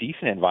now is a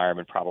decent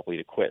environment probably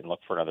to quit and look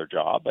for another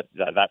job, but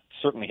that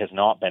certainly has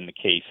not been the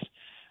case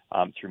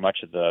through much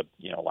of the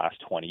last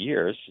 20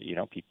 years.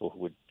 People who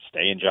would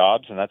stay in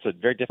jobs, and that's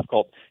very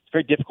difficult. It's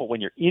very difficult when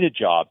you're in a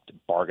job to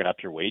bargain up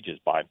your wages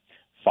by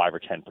 5 or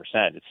 10%.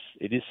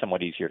 It is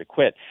somewhat easier to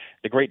quit.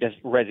 The great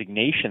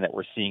resignation that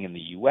we're seeing in the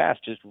U.S.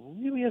 just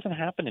really hasn't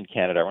happened in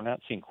Canada. We're not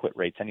seeing quit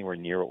rates anywhere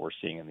near what we're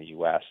seeing in the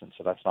U.S., and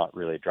so that's not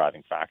really a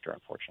driving factor,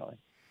 unfortunately.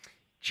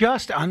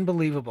 Just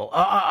unbelievable.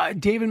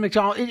 David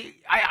Macdonald,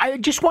 I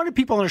just wanted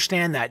people to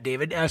understand that,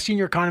 David,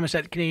 senior economist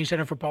at the Canadian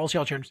Centre for Policy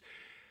Alternatives.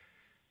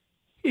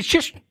 It's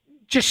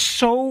just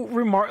so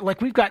remarkable.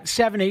 Like we've got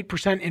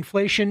 7-8%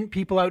 inflation.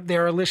 People out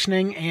there are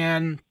listening,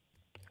 and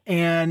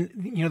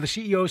the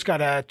CEO's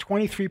got a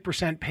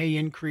 23% pay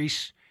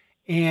increase,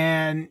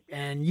 and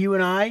you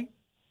and I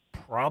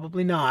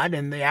probably not,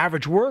 and the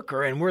average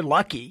worker, and we're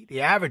lucky,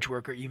 the average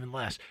worker even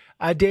less.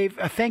 Dave,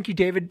 thank you,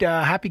 David.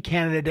 Happy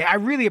Canada Day. I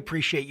really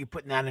appreciate you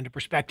putting that into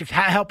perspective,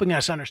 helping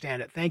us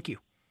understand it. Thank you.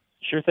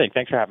 Sure thing.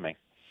 Thanks for having me.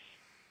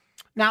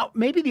 Now,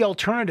 maybe the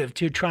alternative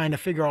to trying to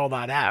figure all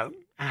that out,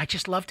 and I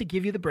just love to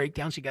give you the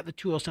breakdown so you got the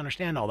tools to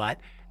understand all that,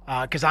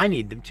 because I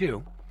need them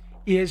too,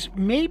 is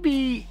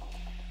maybe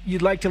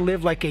you'd like to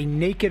live like a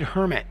naked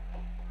hermit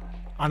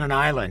on an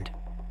island.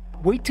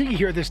 Wait till you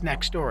hear this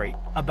next story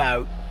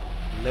about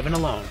living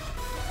alone.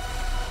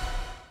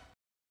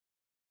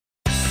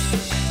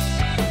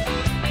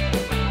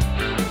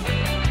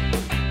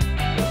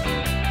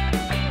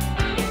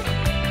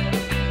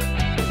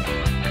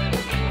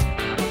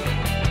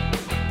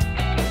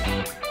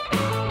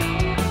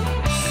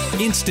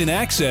 Instant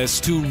access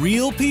to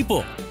real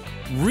people,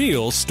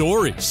 real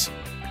stories.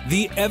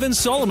 The Evan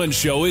Solomon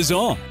Show is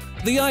on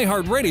the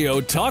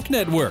iHeartRadio Talk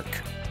Network.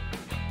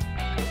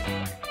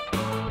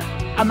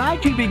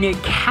 Imagine being a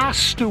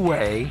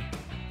castaway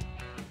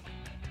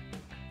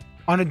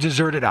on a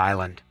deserted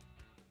island.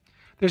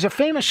 There's a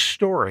famous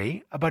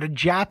story about a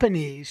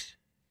Japanese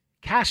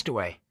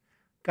castaway,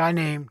 guy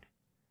named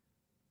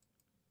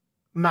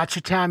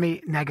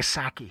Matsutami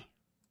Nagasaki,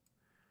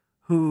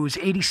 who's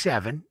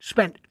 87,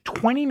 spent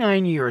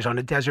 29 years on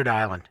a desert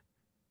island.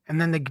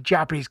 And then the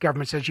Japanese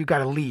government says, you got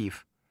to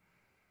leave.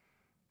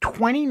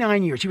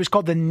 29 years. He was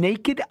called the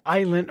Naked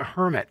Island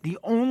Hermit, the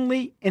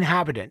only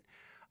inhabitant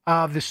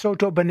of the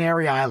Soto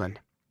Baneri Island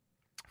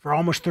for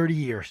almost 30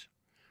 years.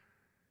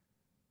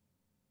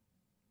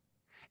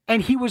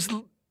 And he was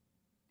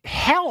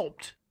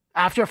helped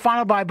after a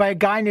final buy by a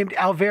guy named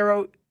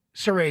Alvaro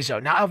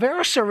Cerezo. Now,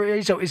 Alvaro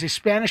Cerezo is a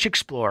Spanish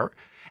explorer,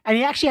 and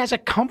he actually has a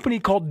company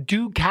called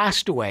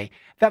Docastaway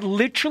that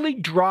literally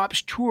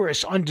drops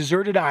tourists on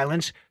deserted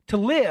islands to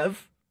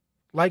live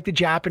like the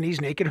Japanese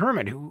naked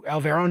hermit, who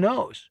Alvaro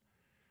knows.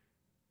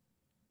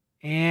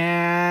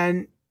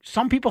 And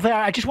some people think,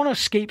 I just want to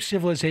escape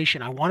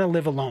civilization. I want to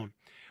live alone.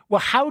 Well,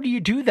 how do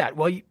you do that?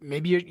 Well,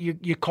 maybe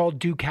you call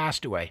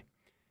Docastaway.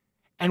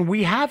 And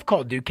we have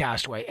called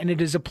Docastaway, and it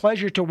is a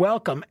pleasure to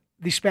welcome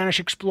the Spanish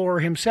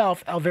explorer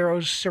himself, Alvaro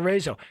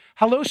Cerezo.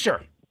 Hello,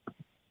 sir.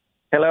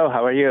 Hello,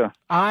 how are you?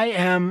 I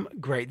am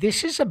great.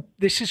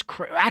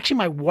 Actually,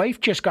 my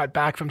wife just got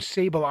back from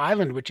Sable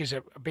Island, which is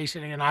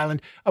basically an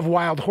island of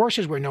wild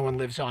horses where no one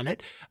lives on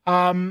it,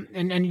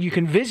 and you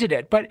can visit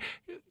it. But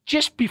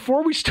just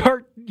before we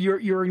start,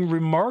 you're in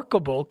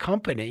remarkable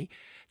company.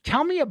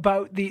 Tell me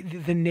about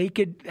the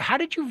naked. How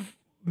did you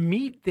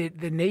meet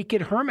the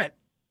naked hermit?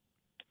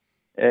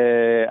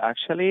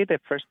 Actually, the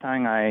first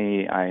time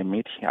I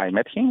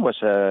met him was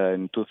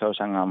in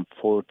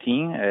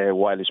 2014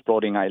 while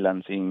exploring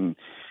islands in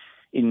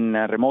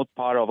a remote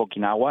part of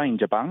Okinawa in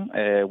Japan.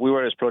 We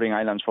were exploring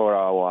islands for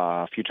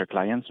our future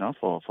clients,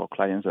 for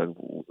clients that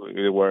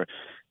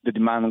the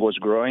demand was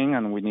growing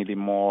and we needed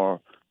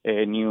more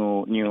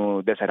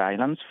new desert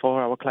islands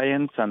for our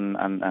clients.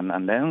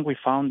 And then we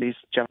found this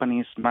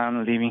Japanese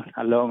man living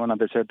alone on a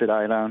deserted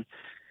island.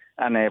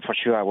 And for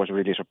sure, I was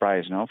really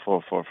surprised,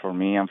 for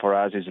me and for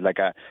us, it's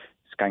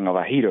kind of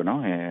a hero,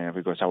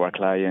 because our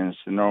clients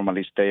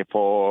normally stay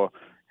for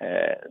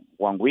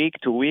 1 week,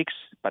 2 weeks,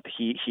 but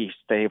he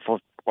stayed for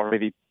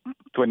already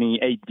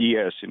 28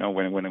 years,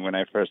 when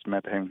I first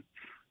met him.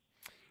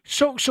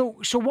 So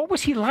what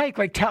was he like?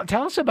 Like,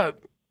 tell us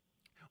about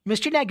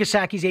Mr.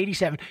 Nagasaki's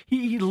 87.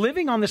 He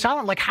living on this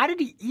island. Like, how did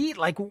he eat?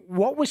 Like,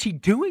 what was he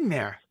doing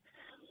there?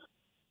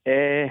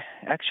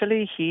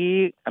 Actually,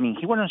 he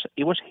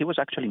was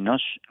actually not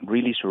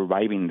really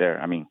surviving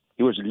there. I mean,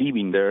 he was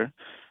living there.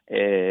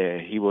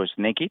 He was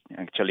naked.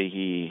 Actually,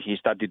 he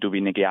started to be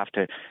naked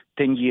after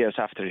 10 years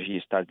after he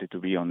started to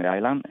be on the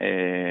island,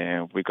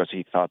 because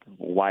he thought,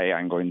 why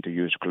I'm going to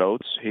use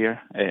clothes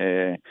here?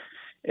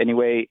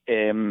 Anyway,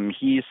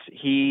 he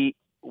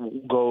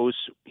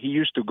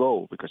used to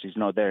go, because he's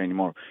not there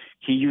anymore.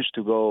 He used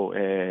to go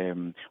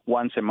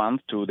once a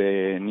month to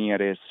the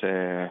nearest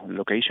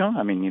location,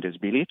 nearest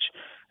village,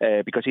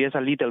 because he has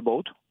a little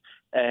boat.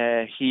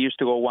 He used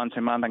to go once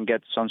a month and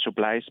get some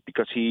supplies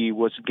because he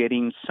was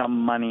getting some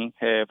money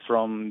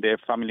from the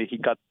family. He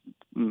got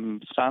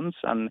sons,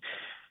 and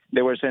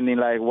they were sending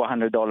like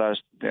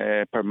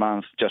 $100 per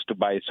month just to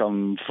buy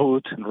some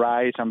food,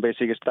 rice, and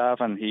basic stuff,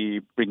 and he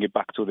bring it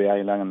back to the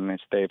island and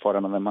stay for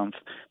another month.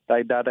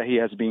 Like that, he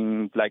has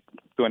been like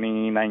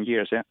 29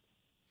 years, yeah.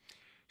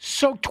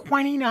 So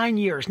 29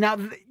 years. Now,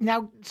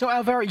 so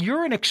Alvaro,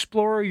 you're an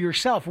explorer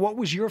yourself. What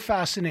was your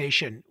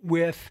fascination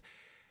with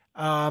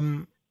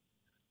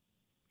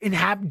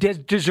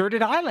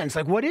deserted islands?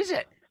 Like, what is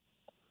it?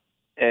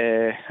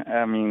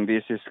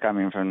 This is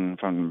coming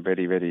from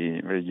very, very,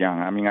 very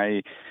young.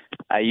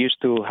 I used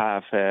to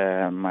have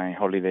my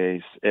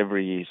holidays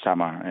every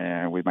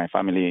summer with my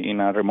family in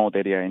a remote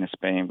area in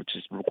Spain, which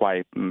is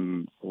quite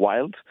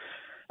wild.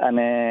 And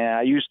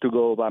I used to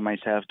go by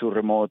myself to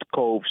remote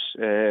coves,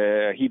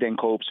 hidden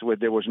coves where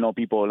there was no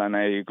people, and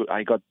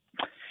I got.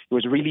 It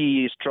was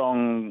really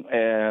strong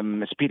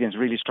experience,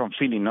 really strong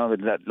feeling,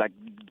 that like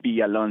be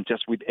alone.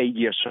 Just with 8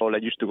 years old, I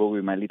used to go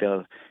with my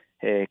little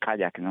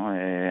kayak,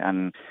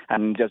 and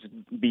just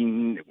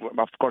being.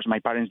 Of course, my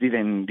parents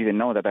didn't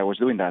know that I was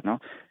doing that.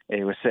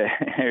 It was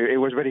it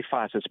was very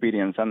fast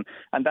experience, and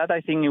that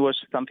I think it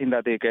was something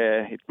that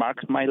it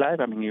marked my life.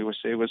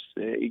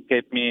 It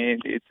gave me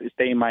it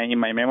stayed in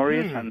my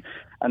memories, and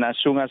as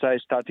soon as I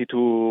started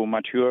to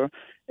mature,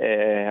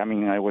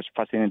 I was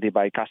fascinated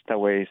by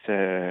Castaway's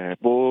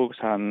books,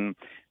 and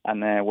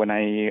when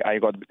I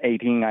got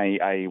 18,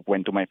 I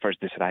went to my first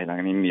desert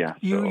island in India.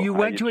 You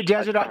went to a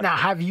desert island. Now,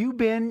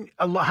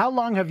 how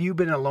long have you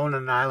been alone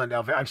on an island,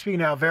 Alvaro? I'm speaking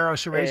to Alvaro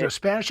Cerezo,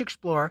 Spanish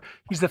explorer.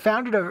 He's the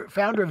founder of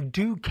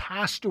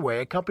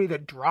Docastaway, a company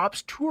that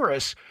drops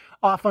tourists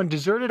off on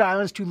deserted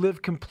islands to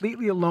live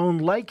completely alone,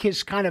 like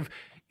his kind of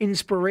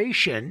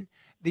inspiration,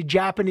 the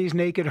Japanese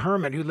naked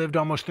hermit who lived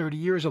almost 30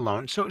 years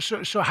alone. So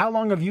how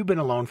long have you been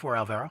alone for,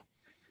 Alvaro?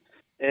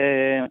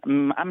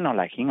 I'm not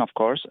like him, of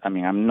course.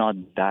 I'm not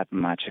that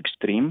much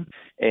extreme.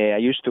 I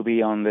used to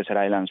be on desert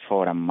islands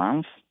for a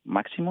month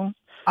maximum.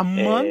 A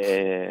month?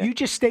 You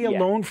just stay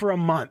alone for a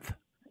month?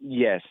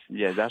 Yes.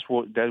 That's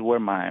where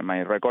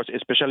my records,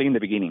 especially in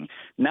the beginning.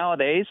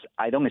 Nowadays,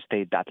 I don't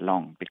stay that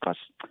long because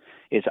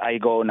I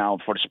go now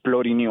for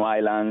exploring new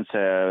islands,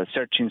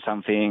 searching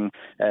something,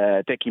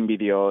 taking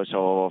videos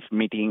of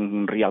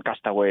meeting real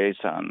castaways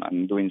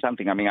and doing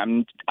something.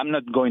 I'm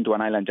not going to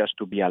an island just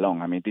to be alone.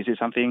 This is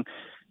something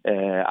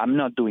I'm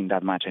not doing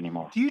that much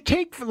anymore. Do you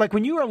take,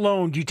 when you're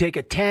alone, do you take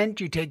a tent?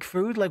 Do you take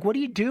food? What do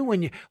you do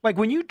when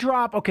you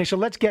drop? Okay, so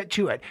let's get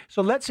to it.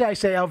 So let's say I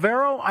say,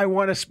 Alvaro, I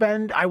want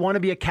to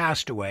be a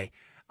castaway.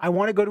 I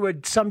want to go to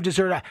some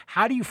deserted.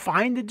 How do you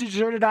find the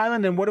deserted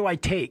island, and what do I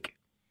take?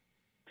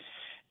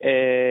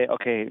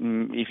 Okay,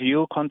 if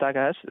you contact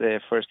us, the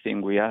first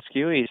thing we ask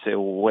you is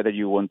whether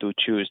you want to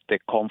choose the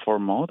comfort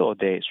mode or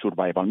the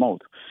survival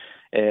mode.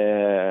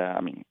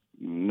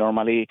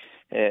 Normally,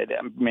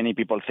 many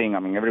people think,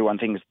 everyone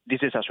thinks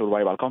this is a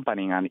survival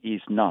company, and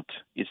it's not.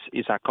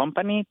 It's a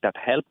company that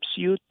helps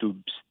you to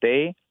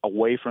stay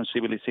away from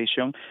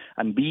civilization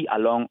and be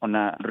alone on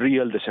a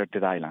real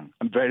deserted island,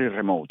 very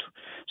remote.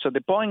 So the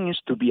point is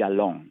to be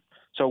alone.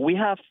 So we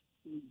have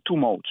two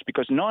modes,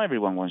 because not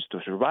everyone wants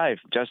to survive.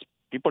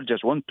 People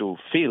just want to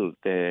feel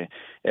the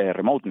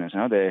remoteness.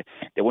 They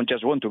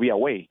just want to be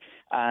away,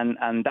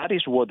 and that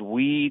is what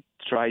we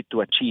try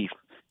to achieve.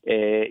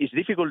 It's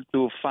difficult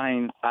to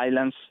find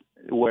islands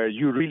where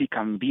you really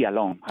can be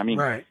alone.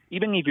 Right.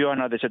 Even if you are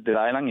on a deserted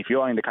island, if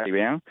you are in the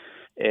Caribbean,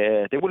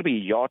 there will be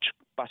yachts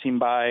passing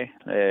by,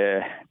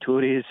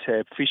 tourists,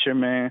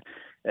 fishermen.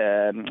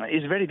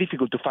 It's very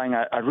difficult to find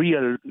a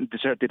real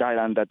deserted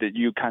island that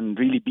you can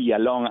really be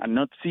alone and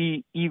not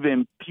see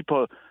even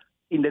people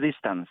in the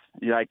distance,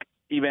 like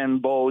even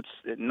boats,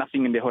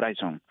 nothing in the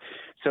horizon.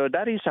 So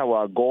that is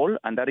our goal,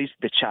 and that is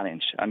the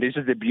challenge. And this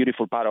is the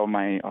beautiful part of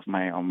my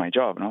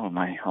job, of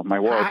my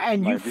work.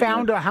 And you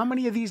found how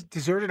many of these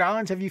deserted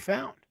islands have you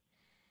found?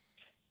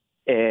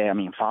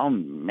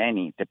 Found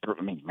many.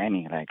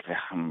 Many, like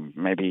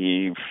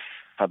maybe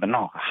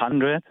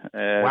 100.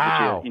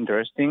 Wow. Which is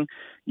interesting.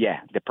 Yeah.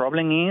 The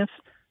problem is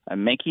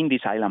making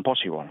this island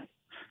possible,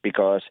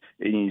 because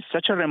in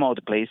such a remote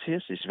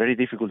places, it's very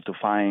difficult to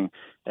find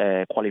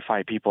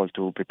qualified people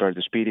to prepare the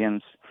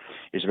experience.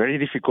 It's very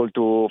difficult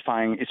to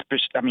find,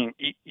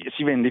 it's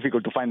even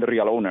difficult to find the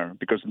real owner,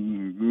 because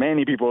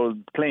many people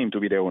claim to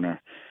be the owner.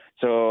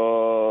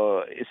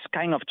 So it's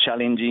kind of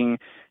challenging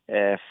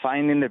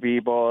finding the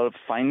people,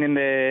 finding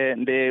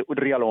the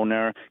real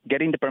owner,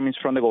 getting the permits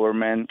from the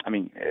government.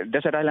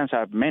 Desert islands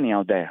are many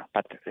out there,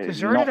 but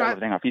not all of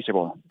them are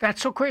feasible.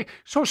 That's so great.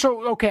 So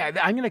okay,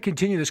 I'm going to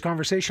continue this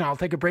conversation. I'll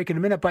take a break in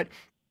a minute, but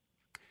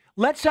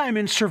let's say I'm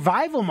in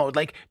survival mode.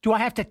 Like, do I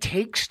have to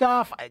take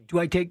stuff? Do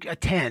I take a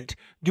tent?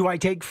 Do I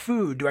take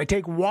food? Do I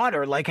take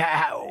water? What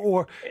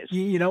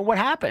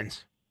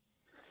happens?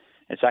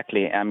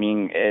 Exactly.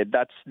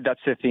 That's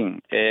the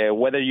thing.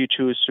 Whether you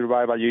choose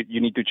survival,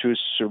 you need to choose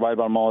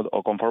survival mode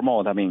or comfort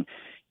mode.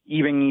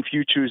 Even if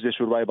you choose the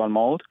survival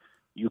mode,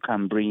 you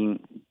can bring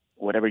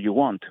whatever you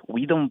want.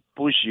 We don't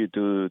push you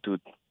to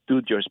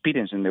do your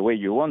experience in the way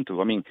you want to.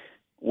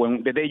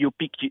 When the day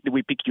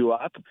we pick you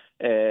up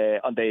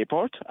on the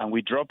airport and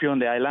we drop you on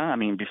the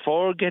island,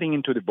 before getting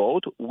into the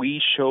boat,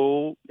 we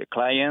show the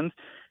client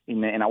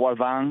in our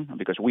van,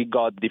 because we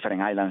got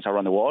different islands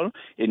around the world.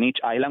 In each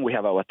island, we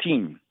have our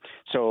team.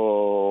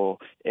 So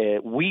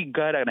we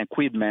got an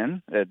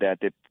equipment that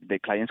the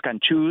clients can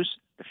choose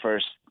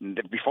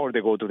before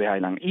they go to the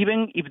island.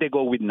 Even if they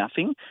go with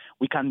nothing,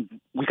 we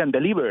can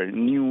deliver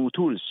new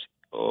tools,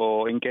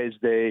 or in case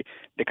they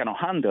cannot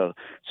handle.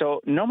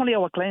 So normally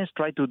our clients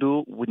try to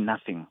do with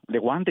nothing. They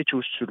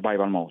choose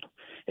survival mode.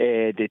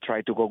 They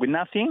try to go with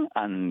nothing,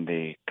 and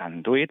they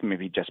can do it.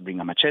 Maybe just bring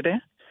a machete,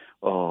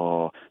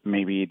 or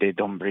maybe they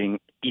don't bring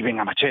even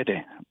a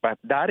machete. But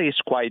that is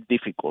quite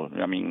difficult.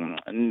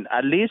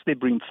 At least they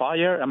bring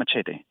fire and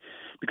machete,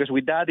 because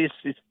with that it's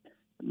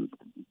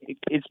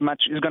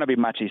going to be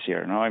much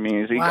easier. No,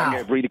 it can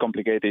get really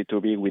complicated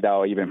to be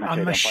without even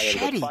machete. A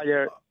machete.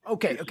 Fire.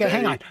 Okay,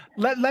 hang on.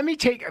 Let me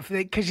take,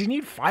 because you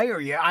need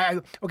fire. Yeah.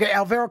 Okay,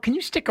 Alvaro, can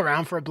you stick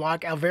around for a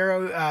block?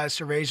 Alvaro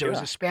Cerezo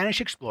is a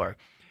Spanish explorer.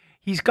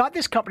 He's got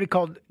this company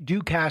called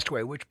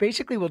Docastaway, which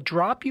basically will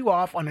drop you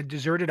off on a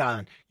deserted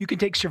island. You can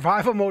take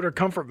survival mode or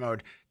comfort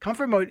mode.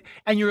 Comfort mode,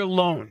 and you're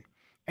alone.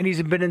 And he's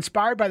been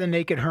inspired by the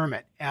Naked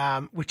Hermit,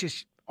 which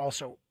is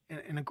also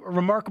a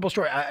remarkable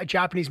story. A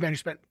Japanese man who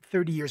spent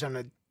 30 years on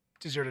a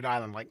deserted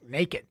island, like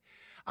naked.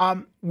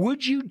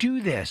 Would you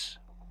do this?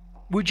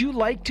 Would you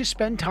like to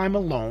spend time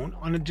alone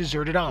on a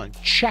deserted island,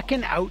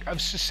 checking out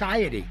of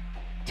society?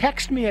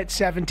 Text me at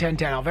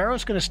 71010.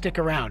 Alvaro's going to stick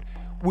around.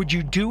 Would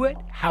you do it?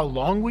 How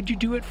long would you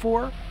do it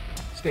for?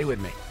 Stay with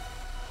me.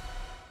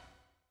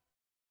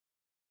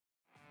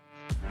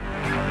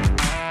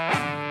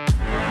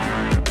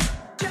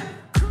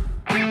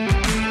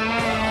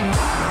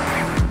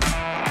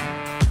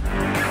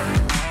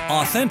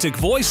 Authentic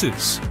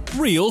voices,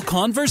 real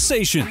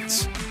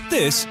conversations.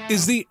 This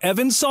is the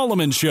Evan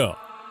Solomon Show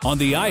on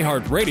the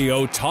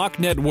iHeartRadio Talk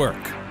Network.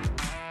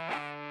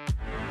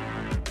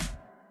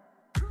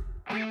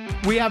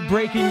 We have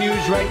breaking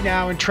news right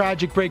now, and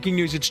tragic breaking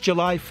news. It's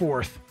July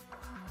 4th.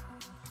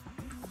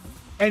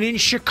 And in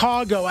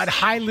Chicago at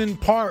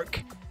Highland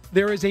Park,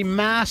 there is a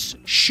mass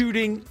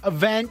shooting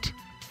event.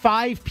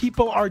 5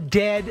 people are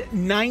dead,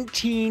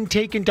 19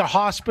 taken to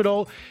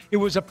hospital. It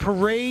was a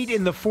parade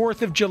in the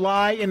 4th of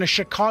July in a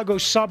Chicago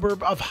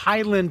suburb of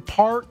Highland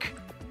Park.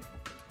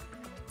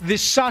 The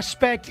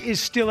suspect is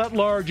still at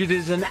large. It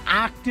is an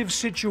active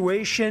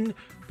situation.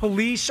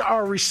 Police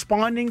are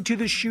responding to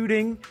the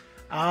shooting.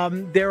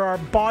 There are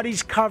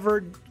bodies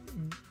covered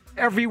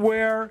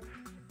everywhere.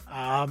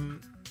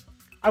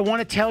 I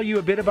want to tell you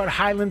a bit about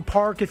Highland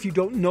Park. If you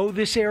don't know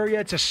this area,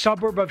 it's a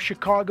suburb of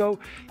Chicago.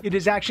 It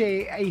is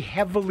actually a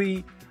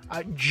heavily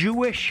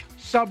Jewish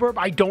suburb.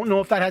 I don't know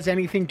if that has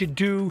anything to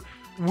do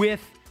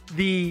with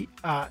the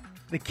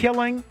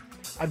killing.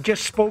 I've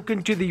just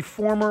spoken to the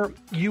former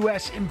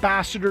U.S.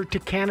 ambassador to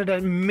Canada,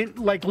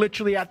 like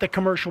literally at the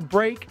commercial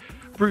break,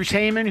 Bruce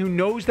Heyman, who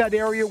knows that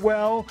area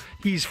well.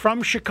 He's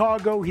from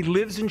Chicago. He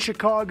lives in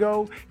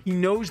Chicago. He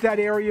knows that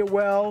area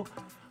well.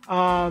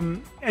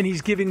 And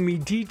he's giving me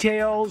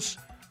details.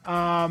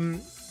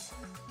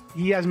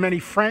 He has many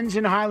friends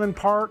in Highland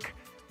Park.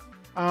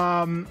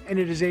 And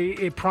it is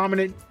a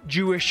prominent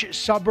Jewish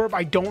suburb.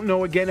 I don't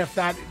know, again, if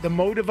the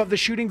motive of the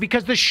shooting,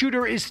 because the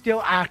shooter is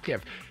still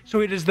active.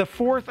 So it is the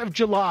 4th of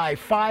July,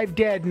 5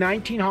 dead,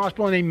 19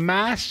 hospital in a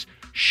mass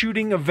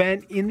shooting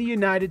event in the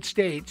United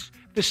States.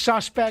 The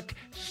suspect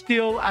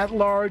still at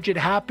large. It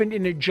happened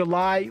in a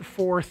July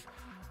 4th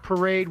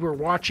parade. We're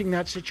watching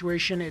that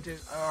situation.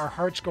 Our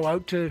hearts go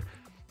out to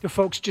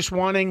folks just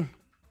wanting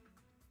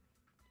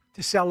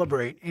to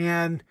celebrate.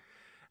 And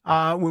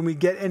when we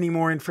get any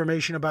more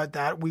information about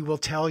that, we will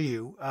tell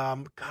you.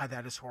 God,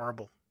 that is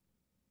horrible.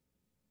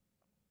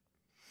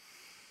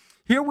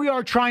 Here we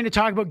are trying to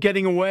talk about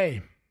getting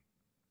away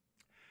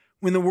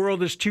when the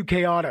world is too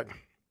chaotic.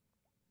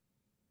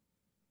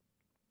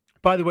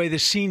 By the way, the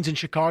scenes in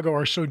Chicago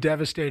are so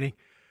devastating.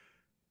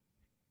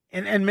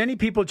 And many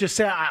people just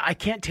say, I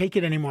can't take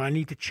it anymore. I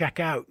need to check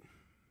out.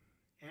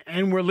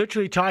 And we're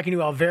literally talking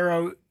to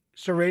Alvaro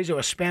Cerezo,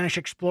 a Spanish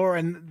explorer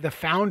and the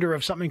founder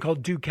of something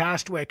called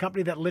Docastaway, a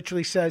company that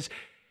literally says,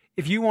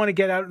 if you want to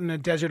get out on a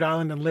desert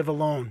island and live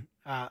alone,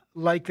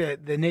 like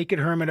the naked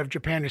hermit of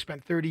Japan who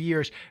spent 30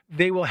 years,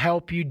 they will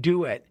help you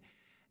do it.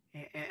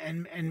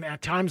 And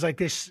at times like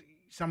this,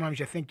 sometimes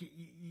you think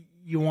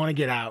you want to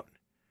get out.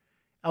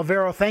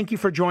 Alvaro, thank you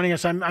for joining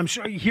us. I'm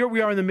sure here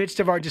we are in the midst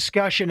of our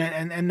discussion,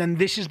 and then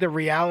this is the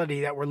reality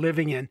that we're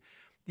living in,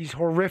 these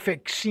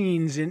horrific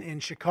scenes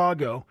in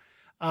Chicago.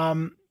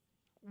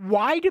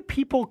 Why do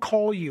people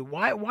call you?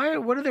 Why?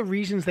 What are the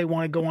reasons they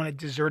want to go on a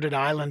deserted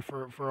island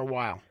for a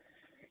while?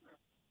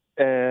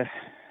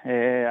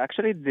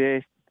 Actually,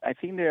 I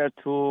think there are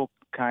two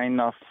kind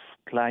of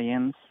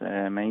clients,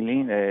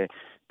 mainly.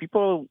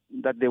 People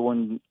that they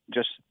want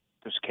just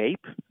to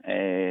escape.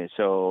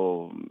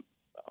 So,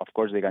 of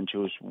course, they can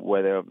choose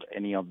whether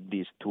any of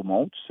these two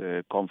modes,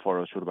 comfort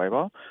or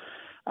survival.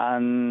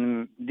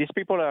 And these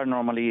people are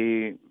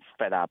normally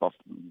fed up of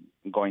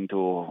going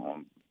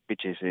to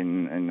beaches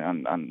and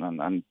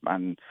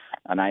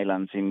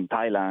islands in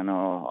Thailand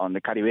or on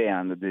the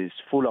Caribbean that is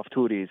full of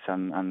tourists,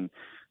 and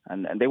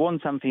they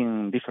want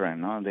something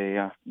different. No,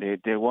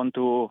 they want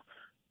to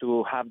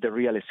have the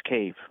real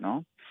escape.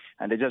 No,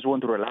 and they just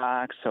want to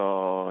relax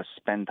or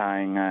spend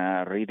time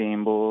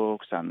reading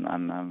books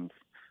and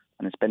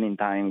spending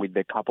time with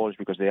the couples,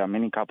 because there are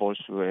many couples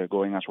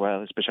going as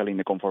well, especially in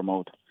the comfort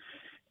mode.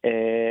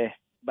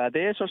 But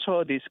there's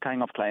also this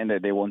kind of client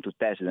that they want to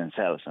test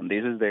themselves, and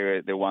this is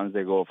the ones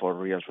that go for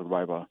real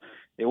survival.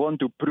 They want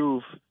to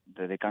prove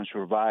that they can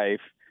survive,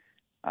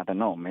 I don't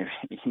know, maybe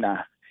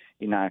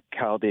in a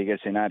chaotic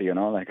scenario,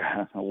 no, like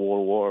a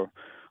world war.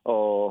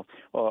 Or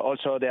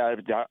also there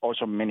are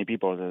also many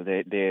people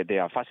that they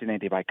are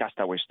fascinated by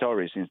Castaway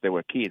stories since they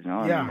were kids,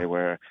 no? Yeah. And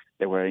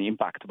they were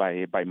impacted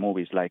by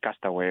movies like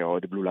Castaway or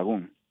The Blue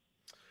Lagoon.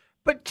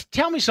 But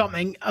tell me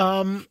something.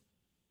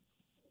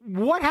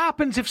 What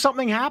happens if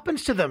something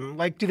happens to them?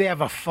 Like, do they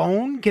have a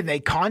phone? Can they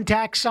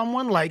contact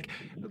someone? Like,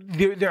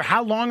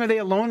 how long are they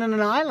alone on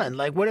an island?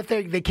 Like, what if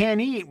they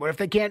can't eat? What if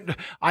they can't?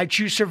 I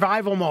choose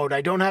survival mode.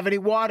 I don't have any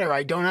water.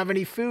 I don't have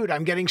any food.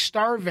 I'm getting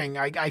starving.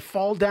 I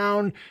fall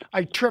down.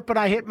 I trip and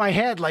I hit my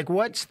head. Like,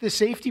 what's the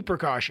safety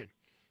precaution?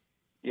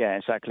 Yeah,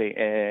 exactly.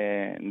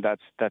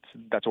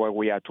 That's why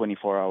we are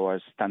 24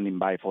 hours standing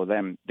by for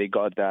them. They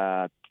got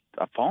a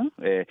phone.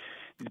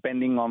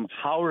 Depending on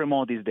how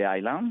remote is the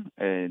island,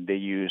 they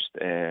used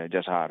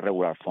just a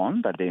regular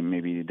phone that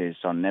maybe there's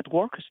some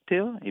network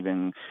still,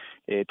 even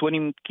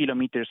 20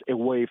 kilometers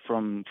away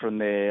from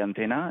the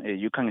antenna,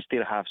 you can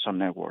still have some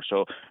network.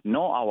 So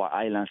no, our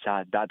islands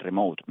are that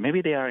remote.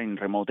 Maybe they are in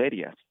remote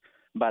areas,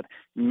 but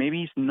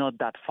maybe it's not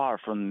that far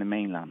from the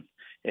mainland.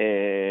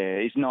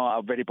 It's not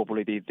a very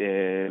populated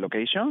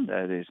location.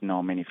 There's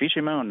no many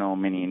fishermen,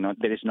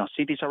 there is no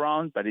cities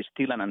around, but it's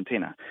still an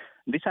antenna.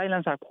 These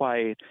islands are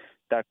quite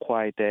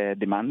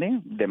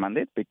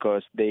demanded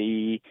because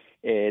they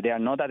are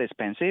not that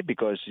expensive,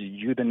 because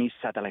you don't need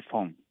satellite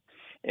phone.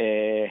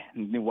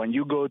 When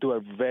you go to a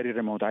very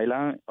remote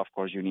island, of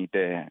course, you need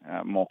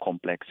more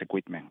complex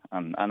equipment.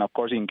 And of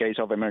course, in case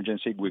of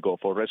emergency, we go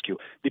for rescue.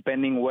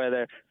 Depending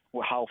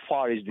how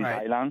far is this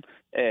island,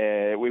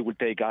 we will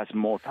take us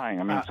more time.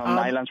 I mean, some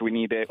islands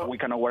we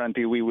cannot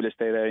guarantee we will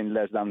stay there in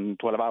less than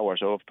 12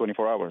 hours or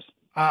 24 hours.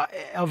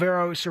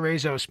 Alvaro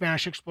Cerezo,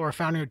 Spanish explorer,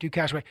 founder of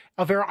Docastaway.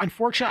 Alvaro,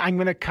 unfortunately, I'm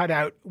going to cut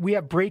out. We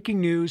have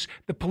breaking news.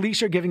 The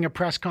police are giving a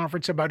press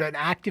conference about an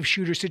active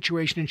shooter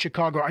situation in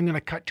Chicago. I'm going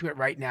to cut to it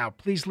right now.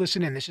 Please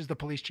listen in. This is the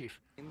police chief.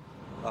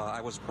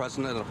 I was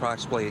present at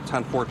approximately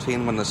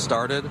 10:14 when this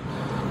started.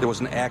 There was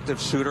an active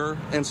shooter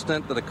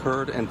incident that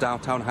occurred in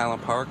downtown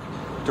Highland Park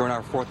during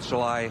our 4th of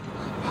July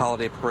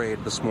holiday parade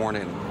this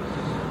morning.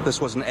 This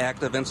was an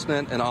active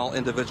incident, and all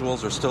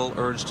individuals are still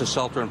urged to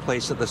shelter in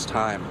place at this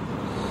time.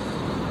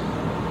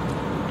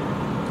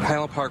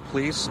 Highland Park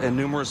Police and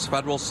numerous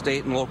federal,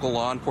 state, and local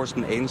law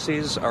enforcement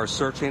agencies are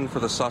searching for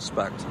the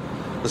suspect.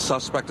 The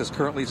suspect is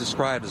currently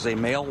described as a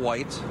male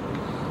white,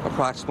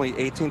 approximately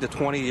 18 to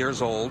 20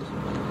 years old,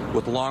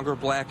 with longer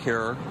black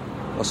hair,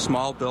 a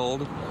small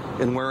build,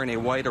 and wearing a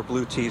white or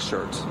blue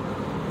T-shirt.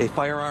 A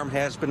firearm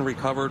has been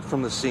recovered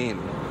from the scene.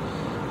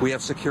 We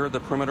have secured the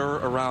perimeter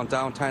around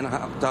downtown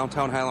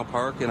Highland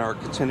Park and are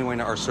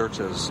continuing our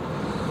searches.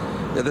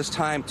 At this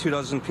time,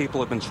 24 people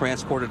have been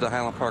transported to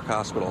Highland Park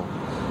Hospital.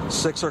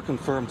 6 are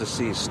confirmed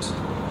deceased.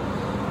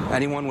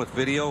 Anyone with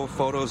video,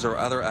 photos, or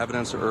other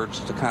evidence are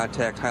urged to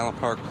contact Highland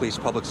Park Police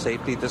Public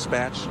Safety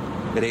Dispatch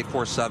at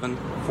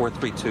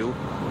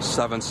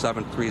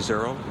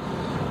 847-432-7730.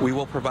 We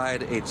will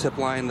provide a tip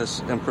line. This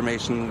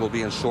information will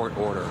be in short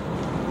order.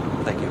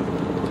 Thank you.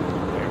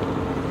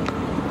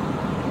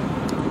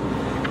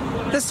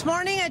 This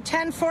morning at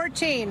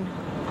 10:14,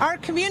 our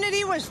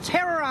community was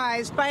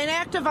terrorized by an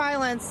act of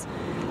violence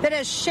that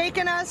has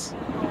shaken us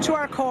to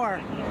our core.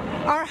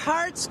 Our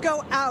hearts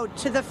go out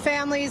to the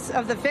families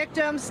of the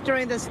victims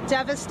during this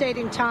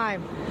devastating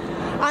time.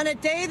 On a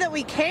day that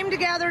we came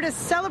together to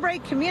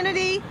celebrate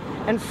community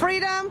and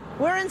freedom,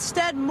 we're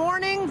instead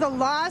mourning the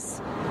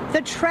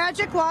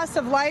tragic loss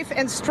of life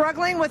and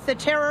struggling with the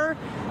terror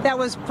that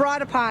was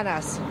brought upon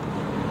us.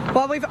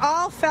 While we've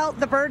all felt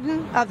the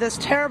burden of this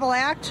terrible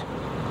act,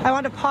 I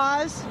want to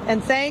pause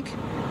and thank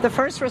the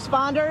first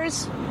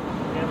responders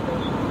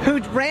who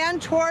ran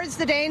towards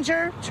the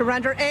danger to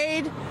render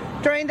aid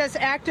during this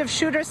active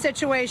shooter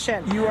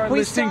situation. You are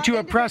listening to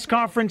a press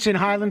conference in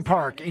Highland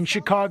Park in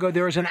Chicago.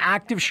 There is an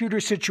active shooter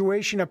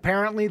situation.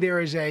 Apparently, there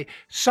is a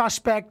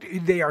suspect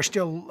they are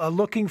still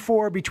looking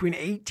for, between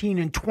 18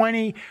 and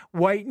 20,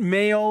 white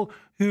male,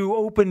 who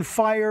opened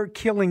fire,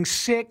 killing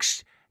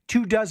 6.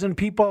 24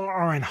 people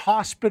are in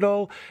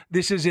hospital.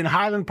 This is in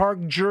Highland Park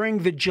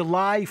during the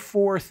July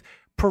 4th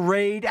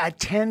parade at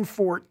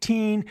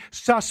 10:14.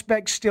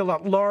 Suspects still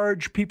at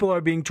large. People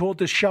are being told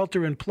to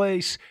shelter in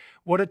place.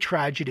 What a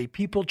tragedy.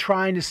 People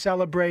trying to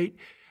celebrate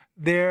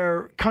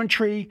their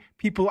country,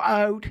 people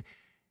out,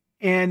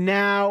 and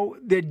now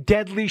the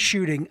deadly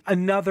shooting,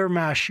 another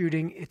mass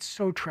shooting. It's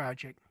so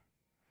tragic.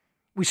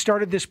 We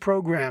started this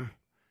program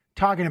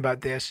talking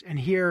about this, and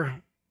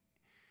here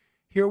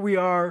we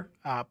are,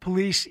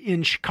 police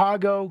in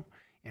Chicago,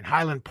 in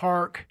Highland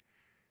Park,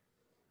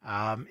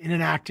 in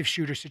an active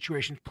shooter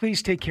situation.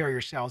 Please take care of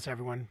yourselves,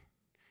 everyone.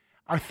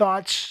 Our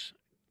thoughts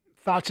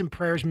and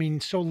prayers mean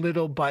so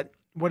little, but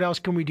what else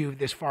can we do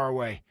this far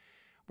away?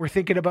 We're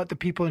thinking about the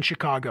people in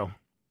Chicago.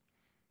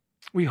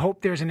 We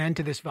hope there's an end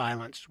to this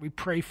violence. We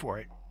pray for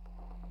it.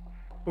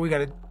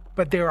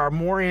 But there are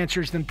more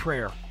answers than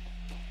prayer.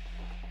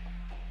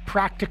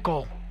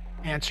 Practical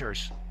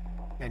answers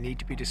that need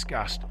to be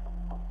discussed.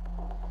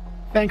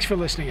 Thanks for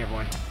listening,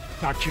 everyone.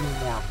 Talk to you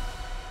tomorrow.